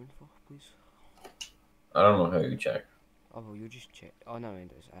been streaming for, please? I don't know how you check. Oh, well, you just check. Oh, no, it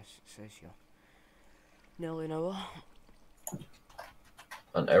says here. Nearly an hour.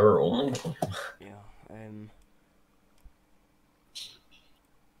 An hour only? Yeah,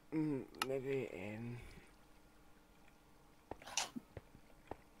 maybe,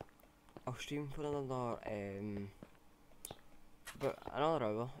 I'll stream for another, about another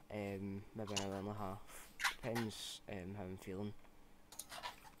hour, maybe an hour and a half. Depends, how I'm feeling.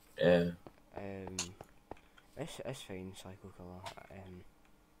 Yeah. It's fine, Psycho Killer.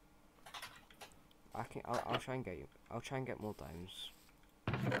 I'll try and get more diamonds.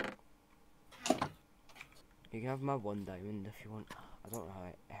 You can have my 1 diamond if you want. I don't know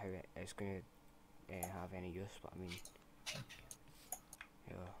how it's gonna have any use, but I mean,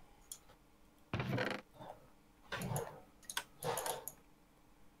 yeah.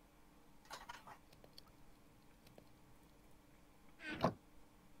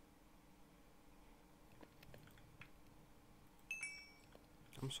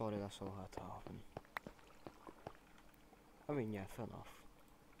 I'm sorry that's all had to happen. I mean, yeah, fair enough.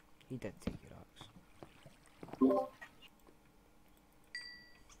 He did take your axe.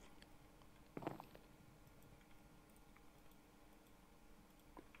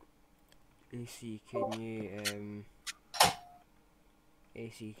 AC, can you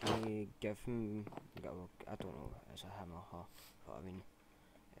give him, I don't know, is it him or her, but I mean,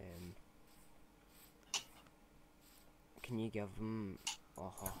 can you give him, or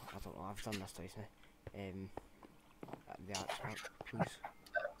her, I don't know, I've done this twice now, the axe back, please,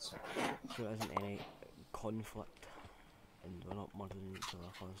 so there isn't any conflict, and we're not murdering each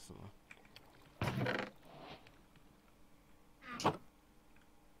other constantly.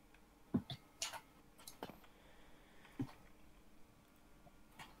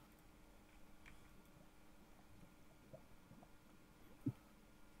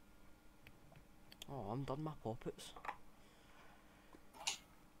 Oh, I'm done my poppets.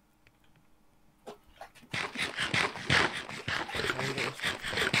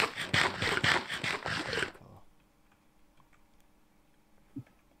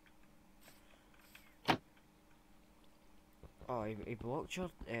 Oh, he blocked your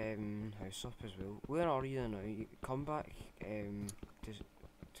house up as well. Where are you now? You come back to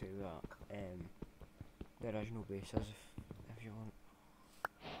that the original bases if you want.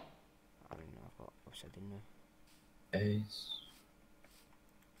 I mean, I've got obsidian now. Ace.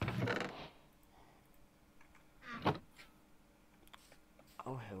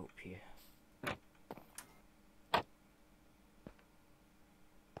 I'll help you.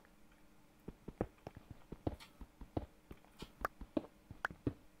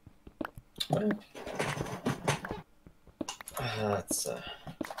 Well,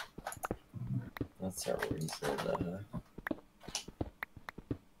 that's a reason.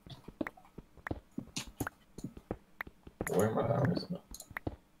 Where are my hours now?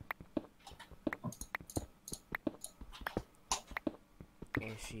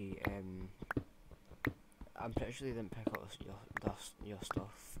 See, I'm pretty sure they didn't pick up your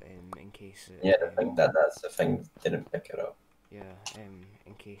stuff in case. Yeah, the thing that's the thing didn't pick it up. Yeah, in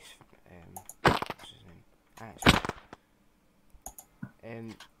case what's his name? Actually,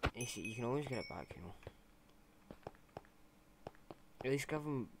 AC, you can always get it back, you know. At least give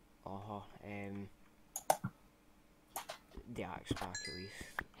him, the axe back at least.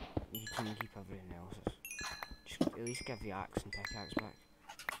 You can keep everything else. Just at least give the axe and pickaxe back.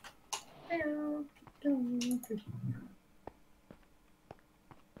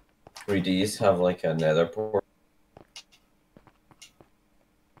 Wait, do you have like a nether port?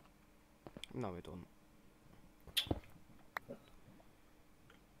 No, we don't.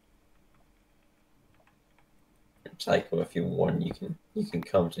 Psycho, if you want, you can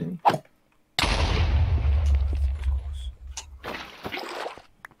come to me.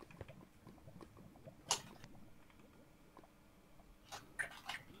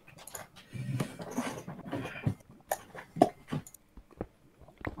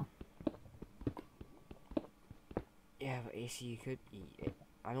 Yeah, but AC, you could.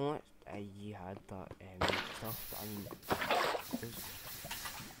 I know you had that stuff, but I mean,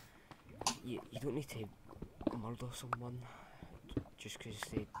 you don't need to murder someone just because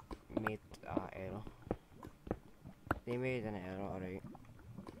they made an error. They made an error, alright.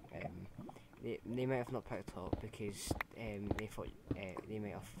 They might have not picked it up because they thought they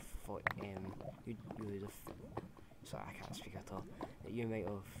might have thought you would have. Sorry, I can't speak at all. That you might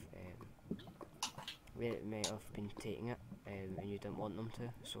have they might have been taking it and you didn't want them to.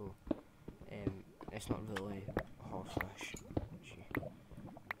 So it's not really horse-ish.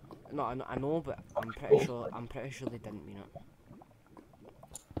 No, I know, but I'm pretty sure they didn't mean it.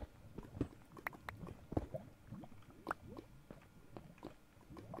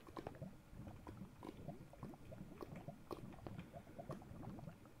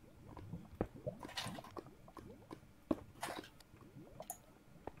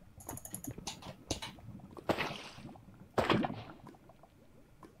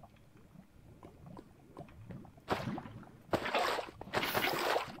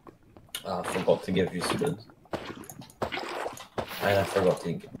 I forgot to give you spoons. And I forgot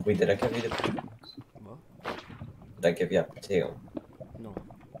to. Wait, did I give you the potatoes? What? Did I give you a potato? No.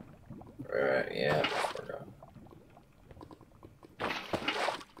 Right, yeah, I forgot.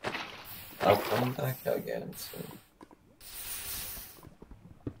 I'll come back again soon.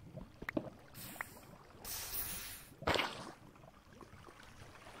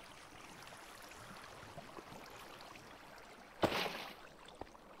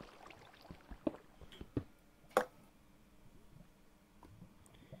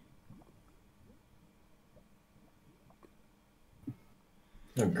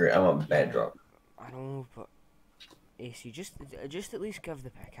 Oh, great, I'm on bedrock. I know, but AC, just at least give the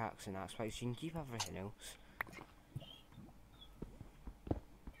pickaxe and that's why so you can keep everything else.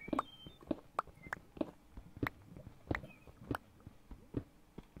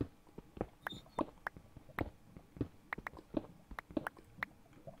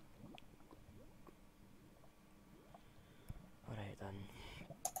 Alright then.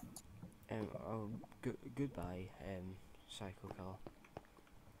 Goodbye, Psycho Killer.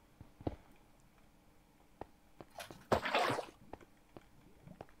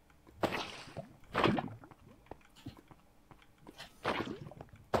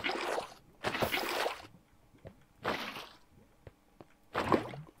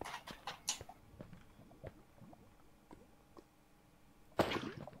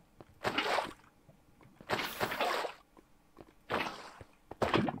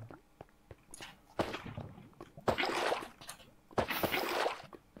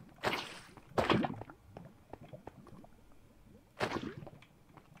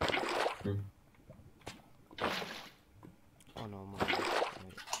 Oh no,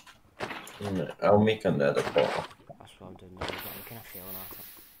 man. I'll make another bottle. That's what I'm doing now.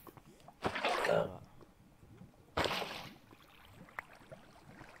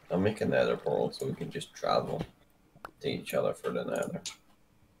 make a nether portal so we can just travel to each other for the nether.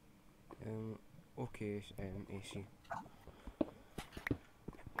 Okay, AC.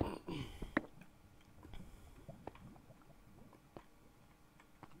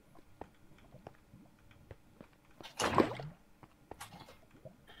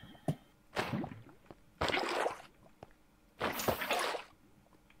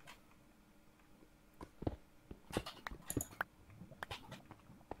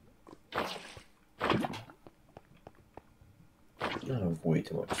 I have way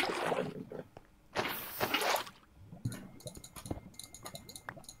too much stuff in my inventory.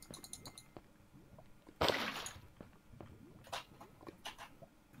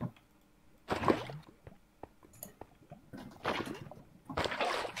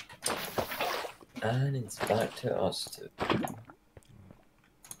 And it's back to us too.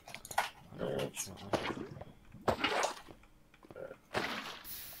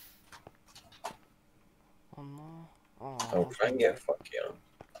 Oh no. I'll try and get fucky on.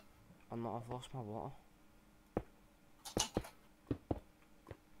 Oh no, I've lost my water.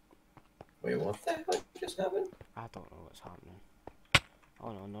 Wait, what the heck just happened? I don't know what's happening.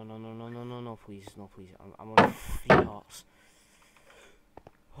 Oh no, please, no please. I'm on 3 hearts.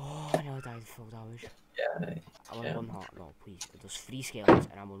 Oh, I nearly died full damage. Yeah, I'm on 1 heart, no please. There's 3 skeletons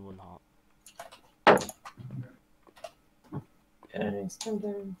and I'm on 1 heart. yeah, it's still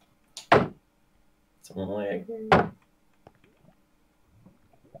there. Someone like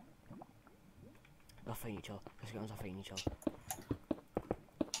They're fighting each other. The skeletons are fighting each other.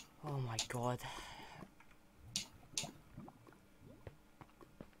 Oh my god.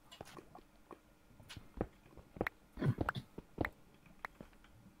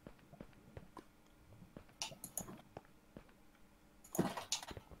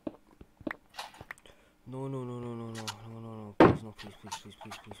 No. Please, no,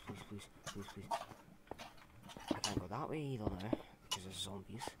 please. I can't go that way either now, because there's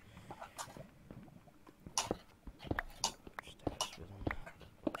zombies.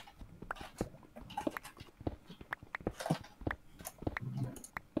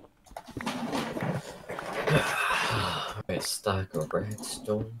 a stack of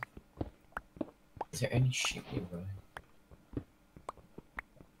redstone. Is there any sheep nearby?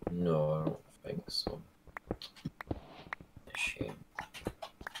 No, I don't think so. A shame.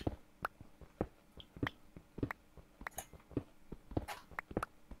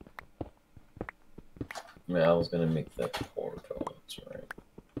 Yeah, I was gonna make that portal, that's right.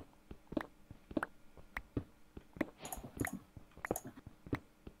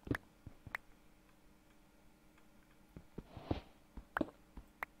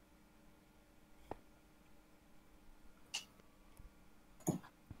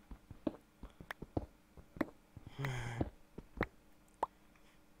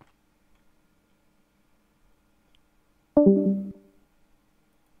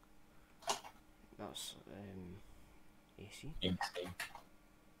 That's AC. Easy.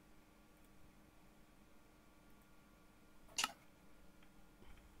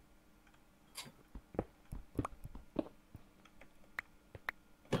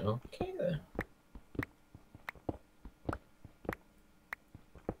 Okay then.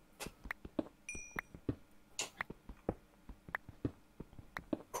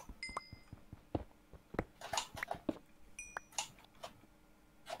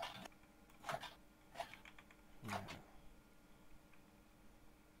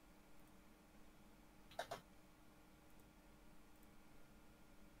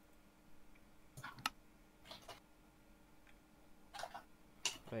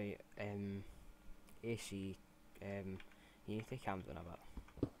 Right, AC, you need to calm down a bit.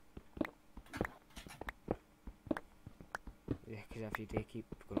 Yeah, because if you do keep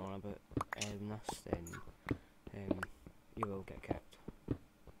going on about this, then you will get kicked.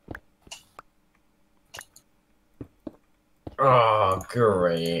 Oh,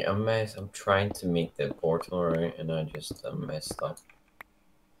 great. I'm trying to make the portal right, and I just messed up.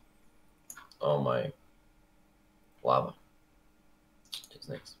 Oh my. Lava. Just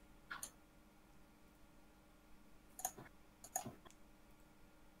next.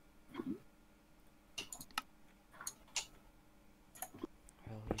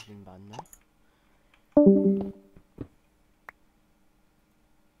 Well, he's been banned now.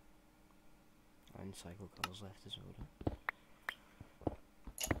 And cycle colours left as well.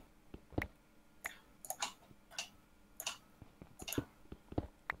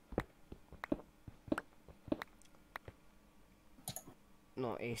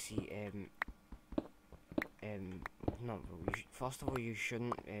 No, AC, no, first of all, you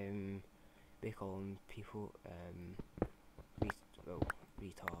shouldn't, be calling people, well,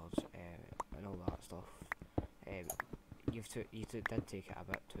 retards, and all that stuff. Did take it a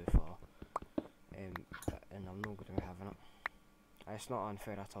bit too far, and I'm not going to be having it. It's not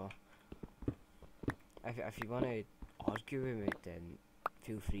unfair at all. If you want to argue with me, then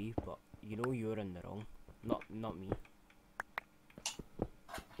feel free, but you know you're in the wrong, not me.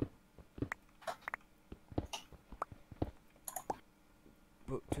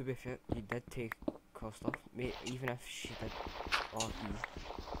 But to be fair, you did take her stuff, mate. Even if she did, or he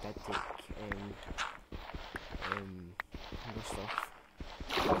did take your stuff,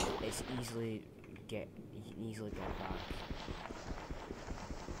 it's easily you can easily get it back.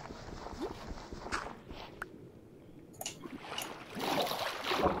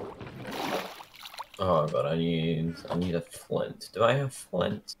 Oh god, I need a flint. Do I have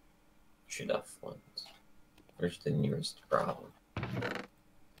flint? Should have flint. Where's the nearest problem?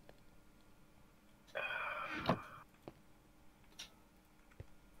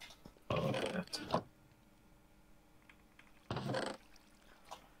 Oh, I have to.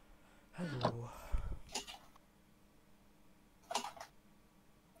 Hello.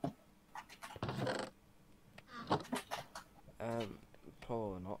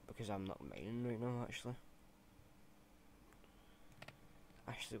 Probably not, because I'm not mining right now, actually.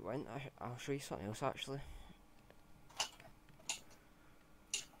 Actually, I'll show you something else, actually.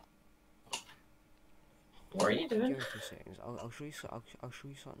 What are you doing? Give me 2 seconds. I'll show you. I'll show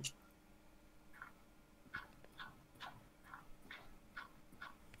you something.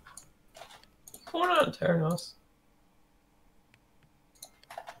 What's going on, Terranos?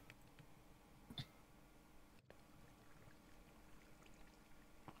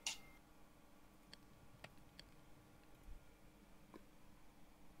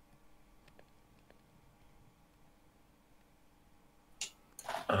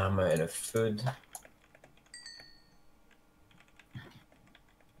 I'm out of food.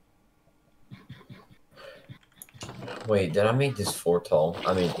 Wait, did I make this 4 tall?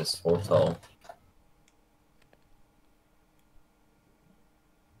 I made this 4 tall.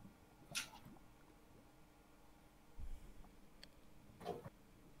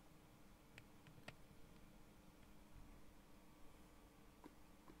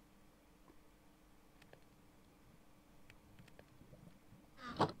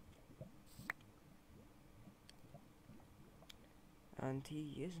 And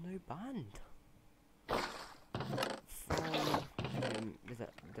he is now banned from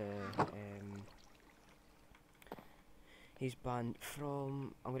he's banned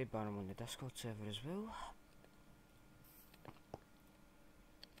from. I'm going to ban him on the Discord server as well.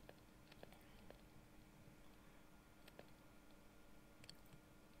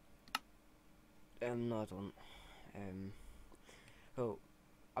 No, I don't. Well,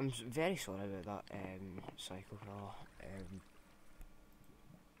 I'm very sorry about that, Psycho Crawl.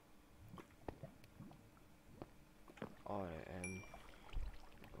 Alright,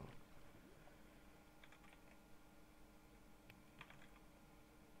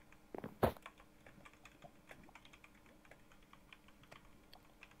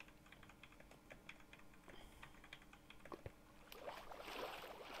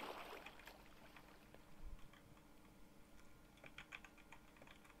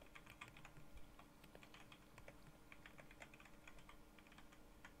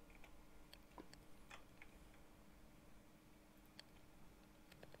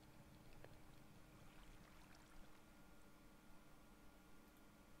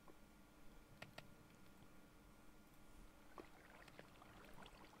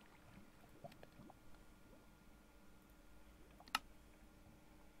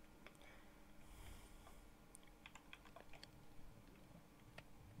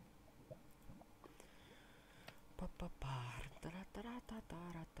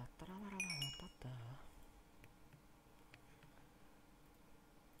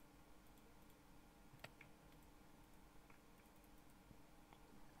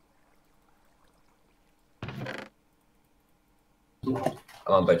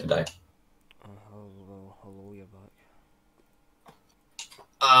 I'm about to die. hello, you're back.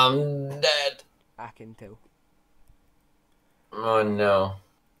 I'm dead. I can tell. Oh no.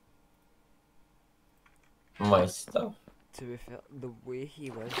 My stuff. To be fair, the way he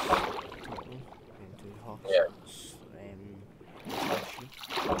was talking to Hawks, Yeah.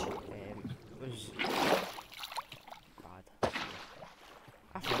 was bad.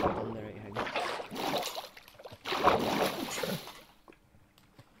 I think I've done the right thing. Sure.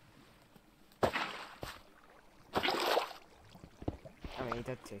 I mean, he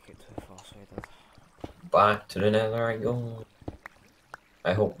did take it too far, so he did. Back to the nether I go.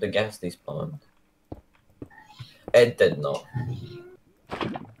 I hope the gas despawned. It did not.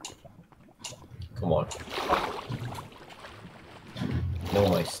 Come on. Know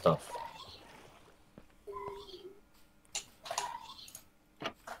my stuff.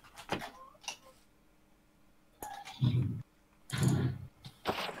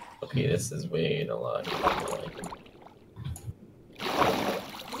 Okay, this is way a lot.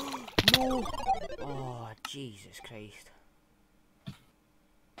 No! Oh, Jesus Christ.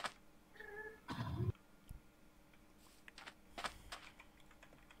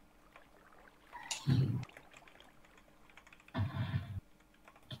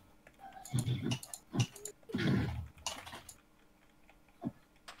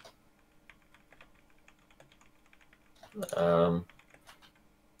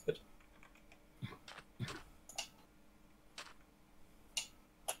 But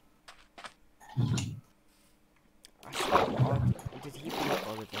I swear to God, did he break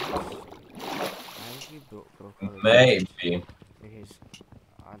all the discs? I think he broke all the discs. maybe. Because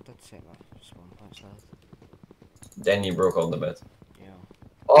I did set my spawn points there. Then you broke all the beds. Yeah.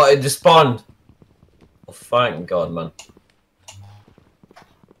 Oh, it despawned! Oh, thank God, man.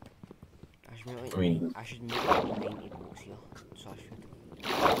 I should make like 90 bolts here. So I should.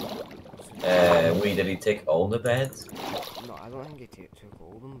 Wait, did he take all the beds? No, I don't think he took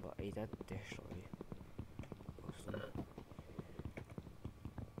all of them, but he did destroy most of them.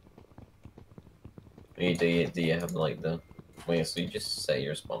 Wait, do you have like the... Wait, so you just set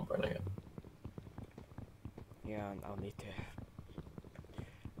your spawn point again? Yeah, and I'll need to.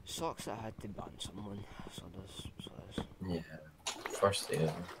 Sucks that I had to ban someone, so there's. Yeah. First day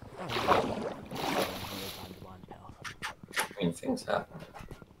ever. Oh, yeah. I've only banned one now. I mean, things happen.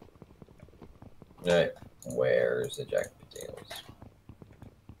 Right. Where's the jack potatoes?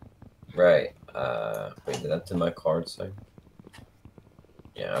 Right. Wait, did that do my card thing?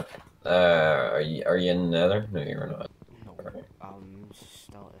 Yeah, okay. Are you in the nether? No, you're not. No, Right.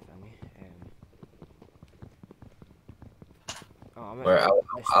 still at the thingy. Oh, I'm at Where the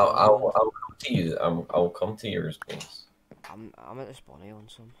spawn island. I'll come to you. I'll come to yours, please. I'm at the spawn island,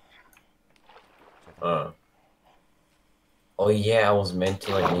 son. Oh yeah, I was meant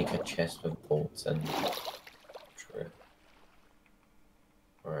to like make a chest with bolts and true.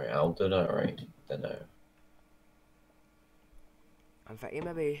 Alright, I'll do that right then now. I'm thinking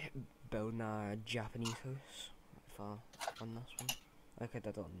maybe building a Japanese house on this one. Like I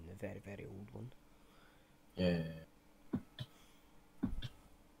did on the very, very old one. Yeah.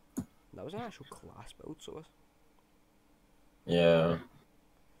 That was an actual class build, so it was. Yeah.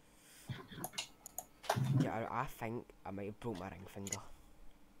 Yeah, I think I might have broke my ring finger.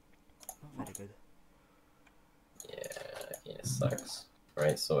 Not very good. Yeah, it sucks.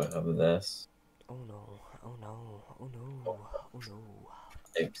 Right, so I have this. Oh no, oh no, oh no, oh no.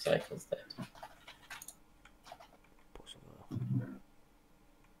 Big cycle's dead. Possible.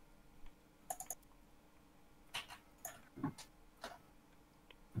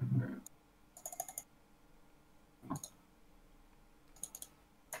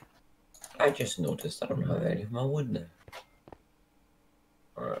 I just noticed I don't have any of my wood now.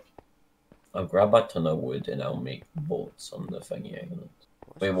 Alright. I'll grab a ton of wood and I'll make bolts on the thingy island.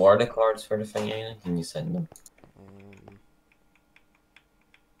 Wait, what are the cards for the thingy island? Can you send them?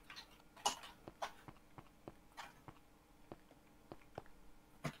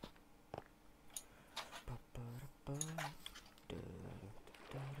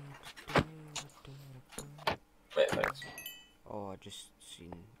 Wait, thanks. Oh, I just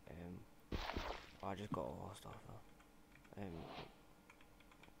seen. Oh, I just got all our stuff though.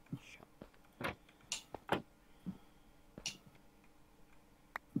 Shit.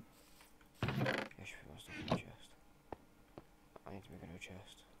 I should put my stuff in the chest. I need to make a new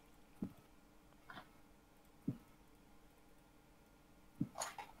chest.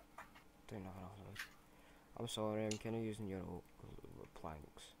 Don't have enough of those. I'm sorry, I'm kind of using your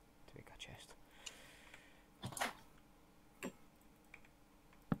planks to make a chest.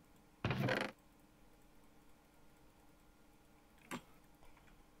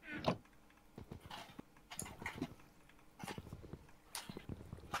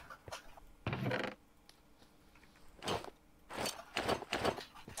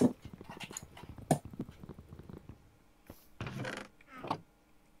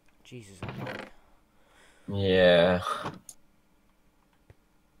 Jesus, I'm back. Yeah.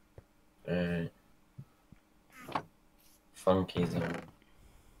 Alright. Funky zone.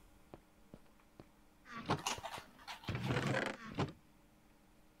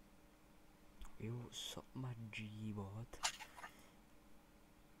 Yo, sup my G-bot.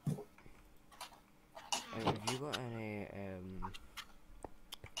 Have you got any,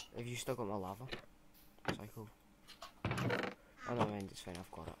 have you still got my lava cycle? Oh no, mind, it's fine,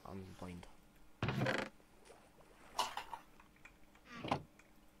 I've got it. I'm blind.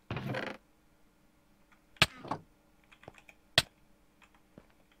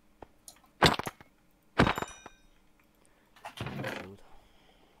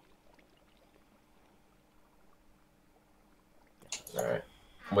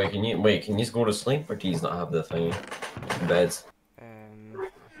 Can you go to sleep, or do you not have the thing? Beds.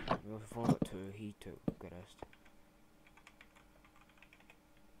 We've only got two. He took the rest.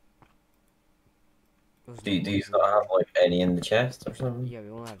 Do you not have like any in the chest or something? Yeah, we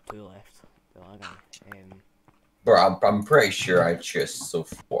only have two left. The lagging. Bro, I'm pretty sure I just so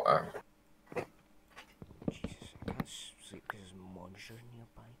far. Jesus, I can't sleep because there's monsters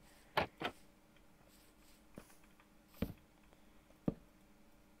nearby.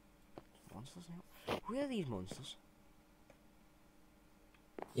 Monsters now? Who are these monsters?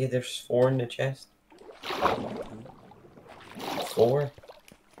 Yeah, there's 4 in the chest. Two? 4?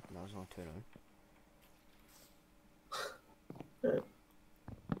 No, there's only two now.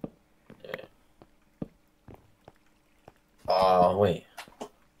 Oh, wait.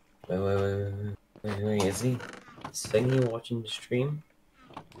 Wait, is he? Is Thingy watching the stream?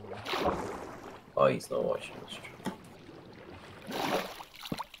 Oh, he's not watching the stream.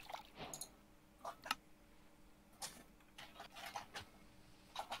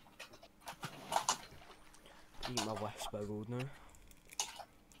 Eat my whisper gold now.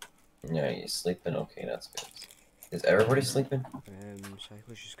 Yeah, he's sleeping. Okay, that's good. Is everybody sleeping?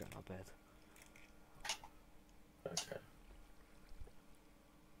 Cycle's just getting out of bed. Okay.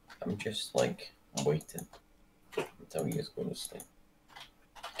 I'm just like waiting until you guys go to sleep.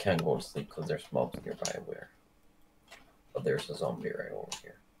 Can't go to sleep because there's mobs nearby where. But there's a zombie right over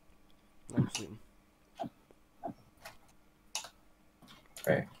here. I'm sleeping.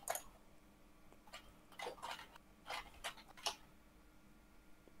 Right.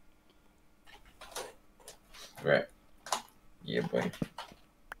 Right. Yeah, boy.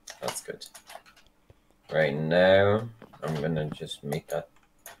 That's good. Right now, I'm gonna just make a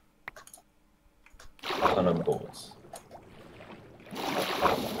ton of bullets.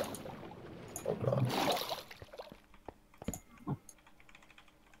 Oh god.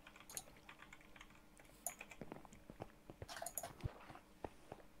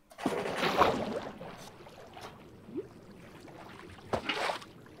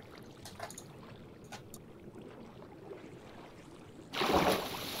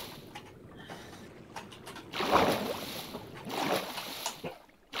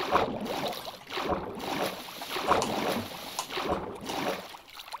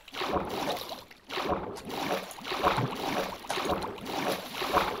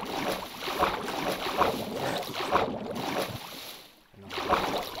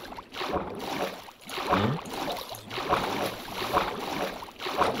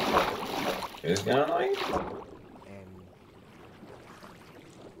 Who's gonna annoy you?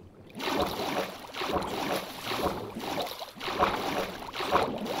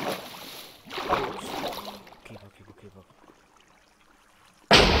 Keep up.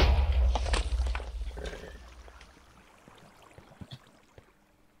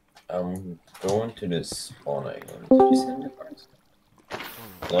 I'm going to this spawn island. Did you send the cards?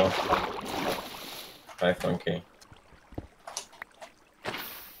 Hello? Hi, Funky.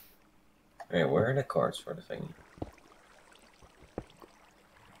 Wait, where are the cards for the thing?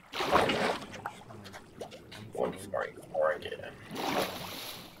 One sorry, before I get in.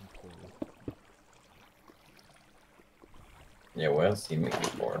 Yeah, what else do you make it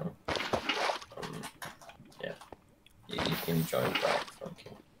for? Yeah. You can join back, Funky.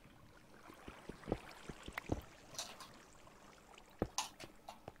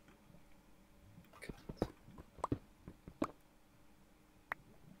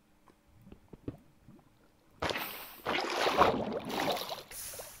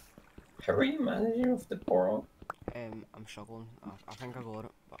 How are you managing with the portal? I'm struggling. I think I got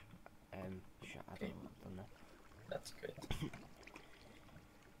it, but shit, I don't know what I've done there. That's good.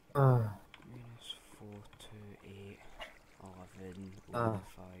 Minus 4, 2, 8, 11, 1,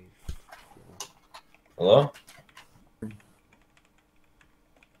 5, 4. Hello?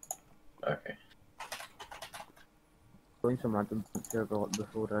 Okay. Going some random picture about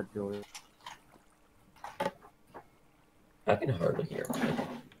before I join. I can hardly hear you.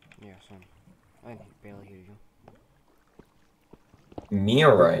 Yeah, son. I can barely hear you. Me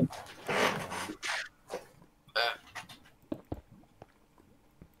alright?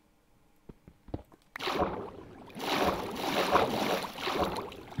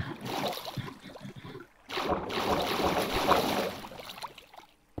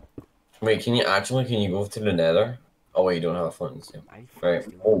 Wait, can you go to the nether? Oh wait, you don't have a flint and steel. Right.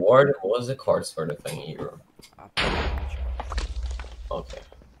 Well, what was the cards for the thing here? Okay.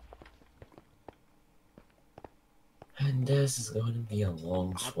 And this is going to be a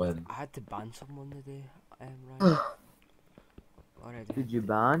long swim. I had to ban someone today, right? Already. Did you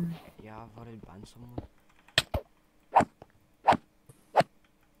ban? Yeah, I've already banned someone.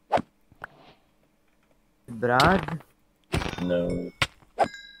 Brad? No.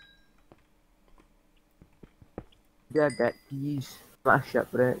 Yeah, get keys. Not a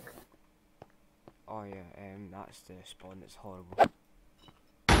shipwreck. Oh yeah, that's the spawn that's horrible.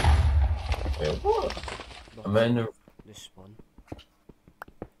 Wait, what? The, I'm in the... the spawn.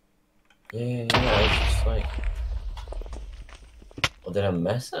 Yeah, I was just like... Oh, did I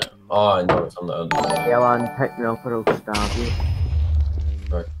miss it? Oh, no, it's on the other side. Alan, pick me up or I'll stab you.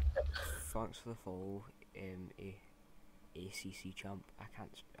 Right. Thanks for the follow, ACC champ. I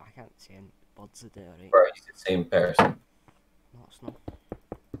can't say any words of it, alright? Right, he's the same person. No, it's not.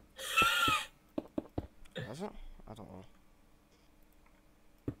 Is it? I don't know.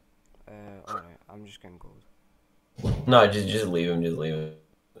 Alright, I'm just getting gold. No, just leave him, just leave him.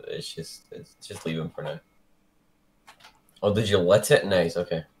 It's just leave him for now. Oh, did you let it? Nice,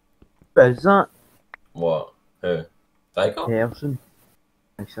 okay. Is that What? Who? Psycho? person?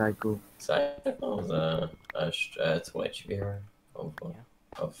 A psycho. Psycho's a Twitch viewer of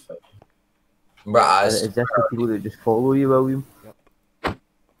Yeah. Bruh, Is this the people that just follow you, William? Yep.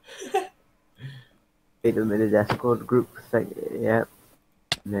 Take them in the Discord group thing, yeah.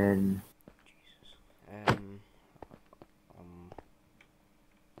 And then Jesus.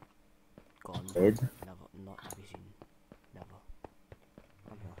 Gone. dead. Never, not to be seen. Never.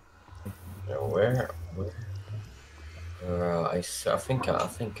 I'm here. Yeah, where? I think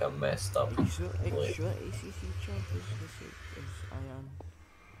I messed up. Are you sure? Are you Wait. sure ACC champ is Ian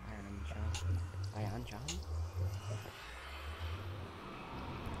champ? Ian champ?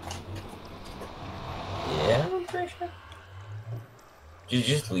 Yeah, I'm pretty sure.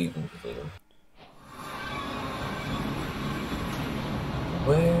 Just leave him, just leave him.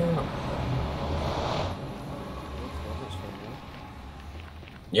 Where?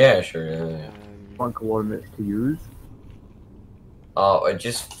 Yeah, sure, yeah. 1 coordinates to use. Oh,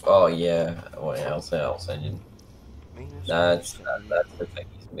 oh yeah. What else? Send you. That's the thing.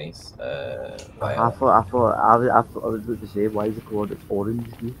 Mace. I thought I was about to say, why is the coordinates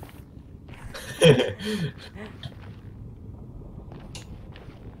orange? Dude?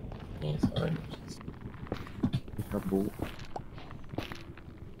 Yes, orange. It's a boat.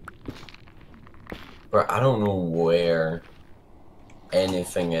 But I don't know where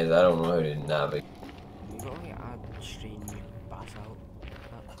anything is. I don't know how to navigate. You got to add strain bass out.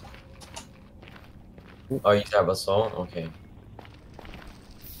 Oh, you have a song? Okay.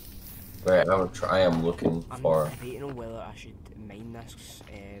 Right, I am looking I'm for. debating on whether I should mine this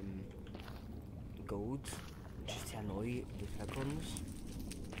gold just to annoy the piglins.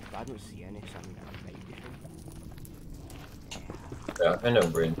 But I don't see any, so I'm gonna might be fine. Yeah, I found a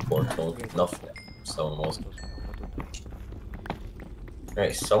brain portal. Nothing. Someone was.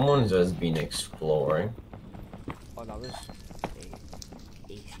 Right, someone's just been exploring. Oh, that was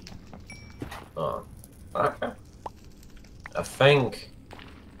AC. Oh. Okay. I think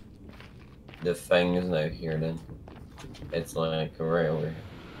the thing is now here then. It's like right over here.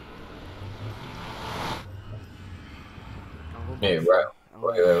 Yeah, right.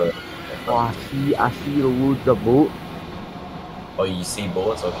 Wait. Oh, I see loads of boats. Oh, you see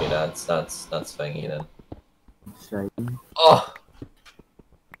bullets? Okay, that's thingy then. Insane. Oh!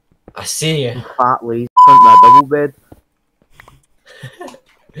 I see you. Fat lazy in my double bed.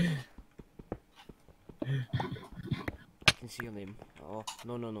 I can see your name. Oh,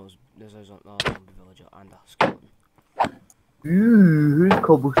 no, there's a zombie villager and a skeleton. Ooh, whose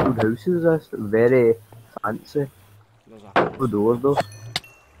cobblestone house is this? Very fancy. There's a The door though.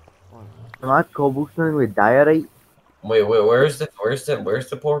 Oh, Am I cobblestone with diorite? Wait, where's the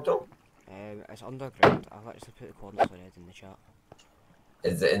portal? it's underground. I've actually put the coordinates already in the chat.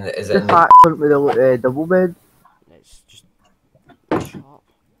 Is it in the The fat cunt with the double bed? It's just sharp.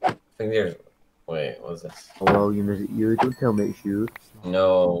 I think there's wait, what's this? Oh, William, is it you? Don't tell me it's you. It's not.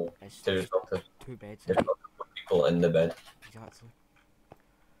 No. It's There's just lots of 2 beds. people in the bed. Exactly.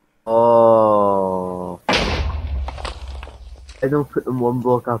 Oh. I don't put them one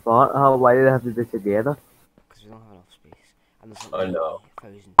block apart. Why do they have to be together? Because we don't have enough space. And there's I like know.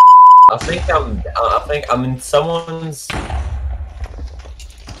 80,000. I think I'm in someone's.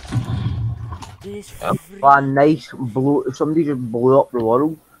 There's Yep. What a nice blow. Somebody just blew up the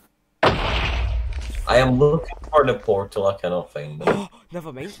world. I am looking for the portal. I cannot find it.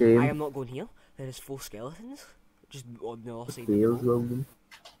 Never mind. Same. I am not going here. There is 4 skeletons. Just on the other side of the Tales, boat. William.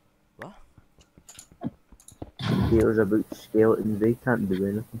 What? Tales about skeletons. They can't do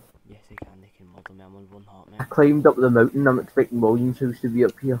anything. Yes, they can murder me. I'm on 1 heart, I mate. climbed up the mountain. I'm expecting William's house to be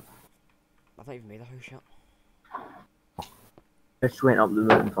up here. I've not even made a house yet. I just went up the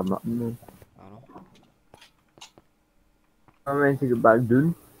mountain for nothing, man. I know. I'm meant to get back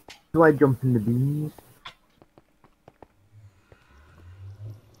down. Do I jump in the beans?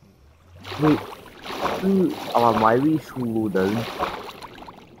 Wait, why we slow down?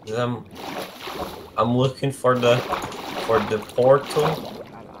 I'm looking for the portal.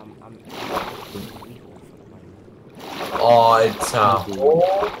 I'm we go for the money. Oh, it's a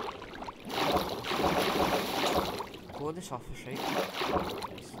hole. Go to the surface, right?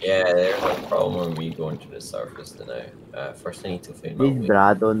 Yeah, there's a problem with me going to the surface tonight. First I need to find my There's way.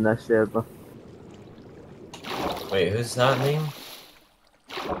 Brad on this server. Wait, who's that name?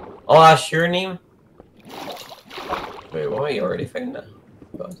 Oh, that's your name? Wait, what? You already found that?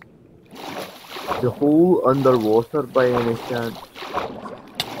 God. The hole underwater by any chance? Underwater.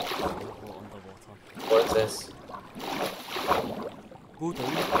 What's this? Go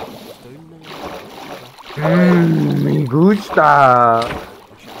down. Down now. Me gusta! Oh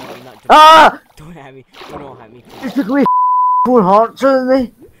shit, I don't mean that. Ah! Don't hit me. Don't hit me. You took away 4 hearts out of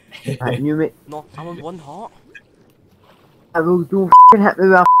me! Hitting you, mate. No, I'm on 1 heart. I will don't f***ing hit me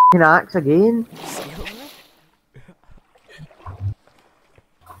with a f***ing axe again. You scared me?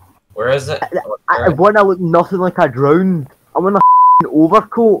 Where is it? One, I look nothing like I drowned. I'm in a f***ing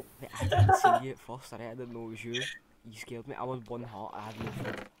overcoat. Mate, I didn't see you at first. I didn't know it was you. You scared me. I was 1 heart. I had no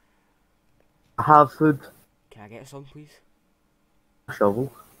food. I have food. Can I get some, please? A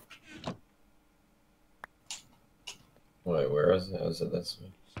shovel. Wait, where is it? Is it this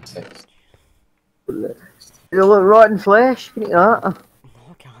way? 6. You look rotten flesh. Can you eat that?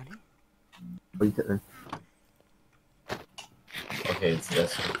 No, can I? Eat it then. Okay, it's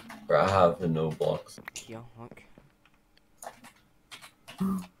this one. Where I have the no blocks. Here, look.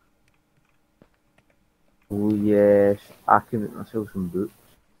 Oh yes. I can make myself some boots.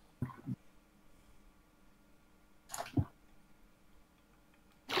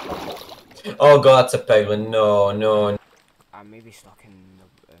 Oh god, it's a penguin. No, no, I may be stuck in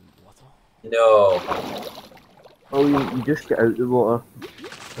the water. no. Oh, you just get out the water.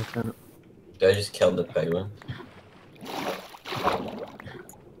 Did I just kill the penguin?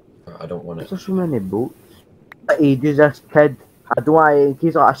 I don't want There's it. so many boats. For ages, this kid. I don't want, in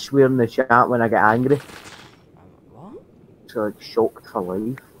case I swear in the chat when I get angry. What? So like shocked for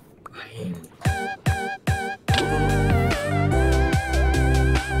life. I am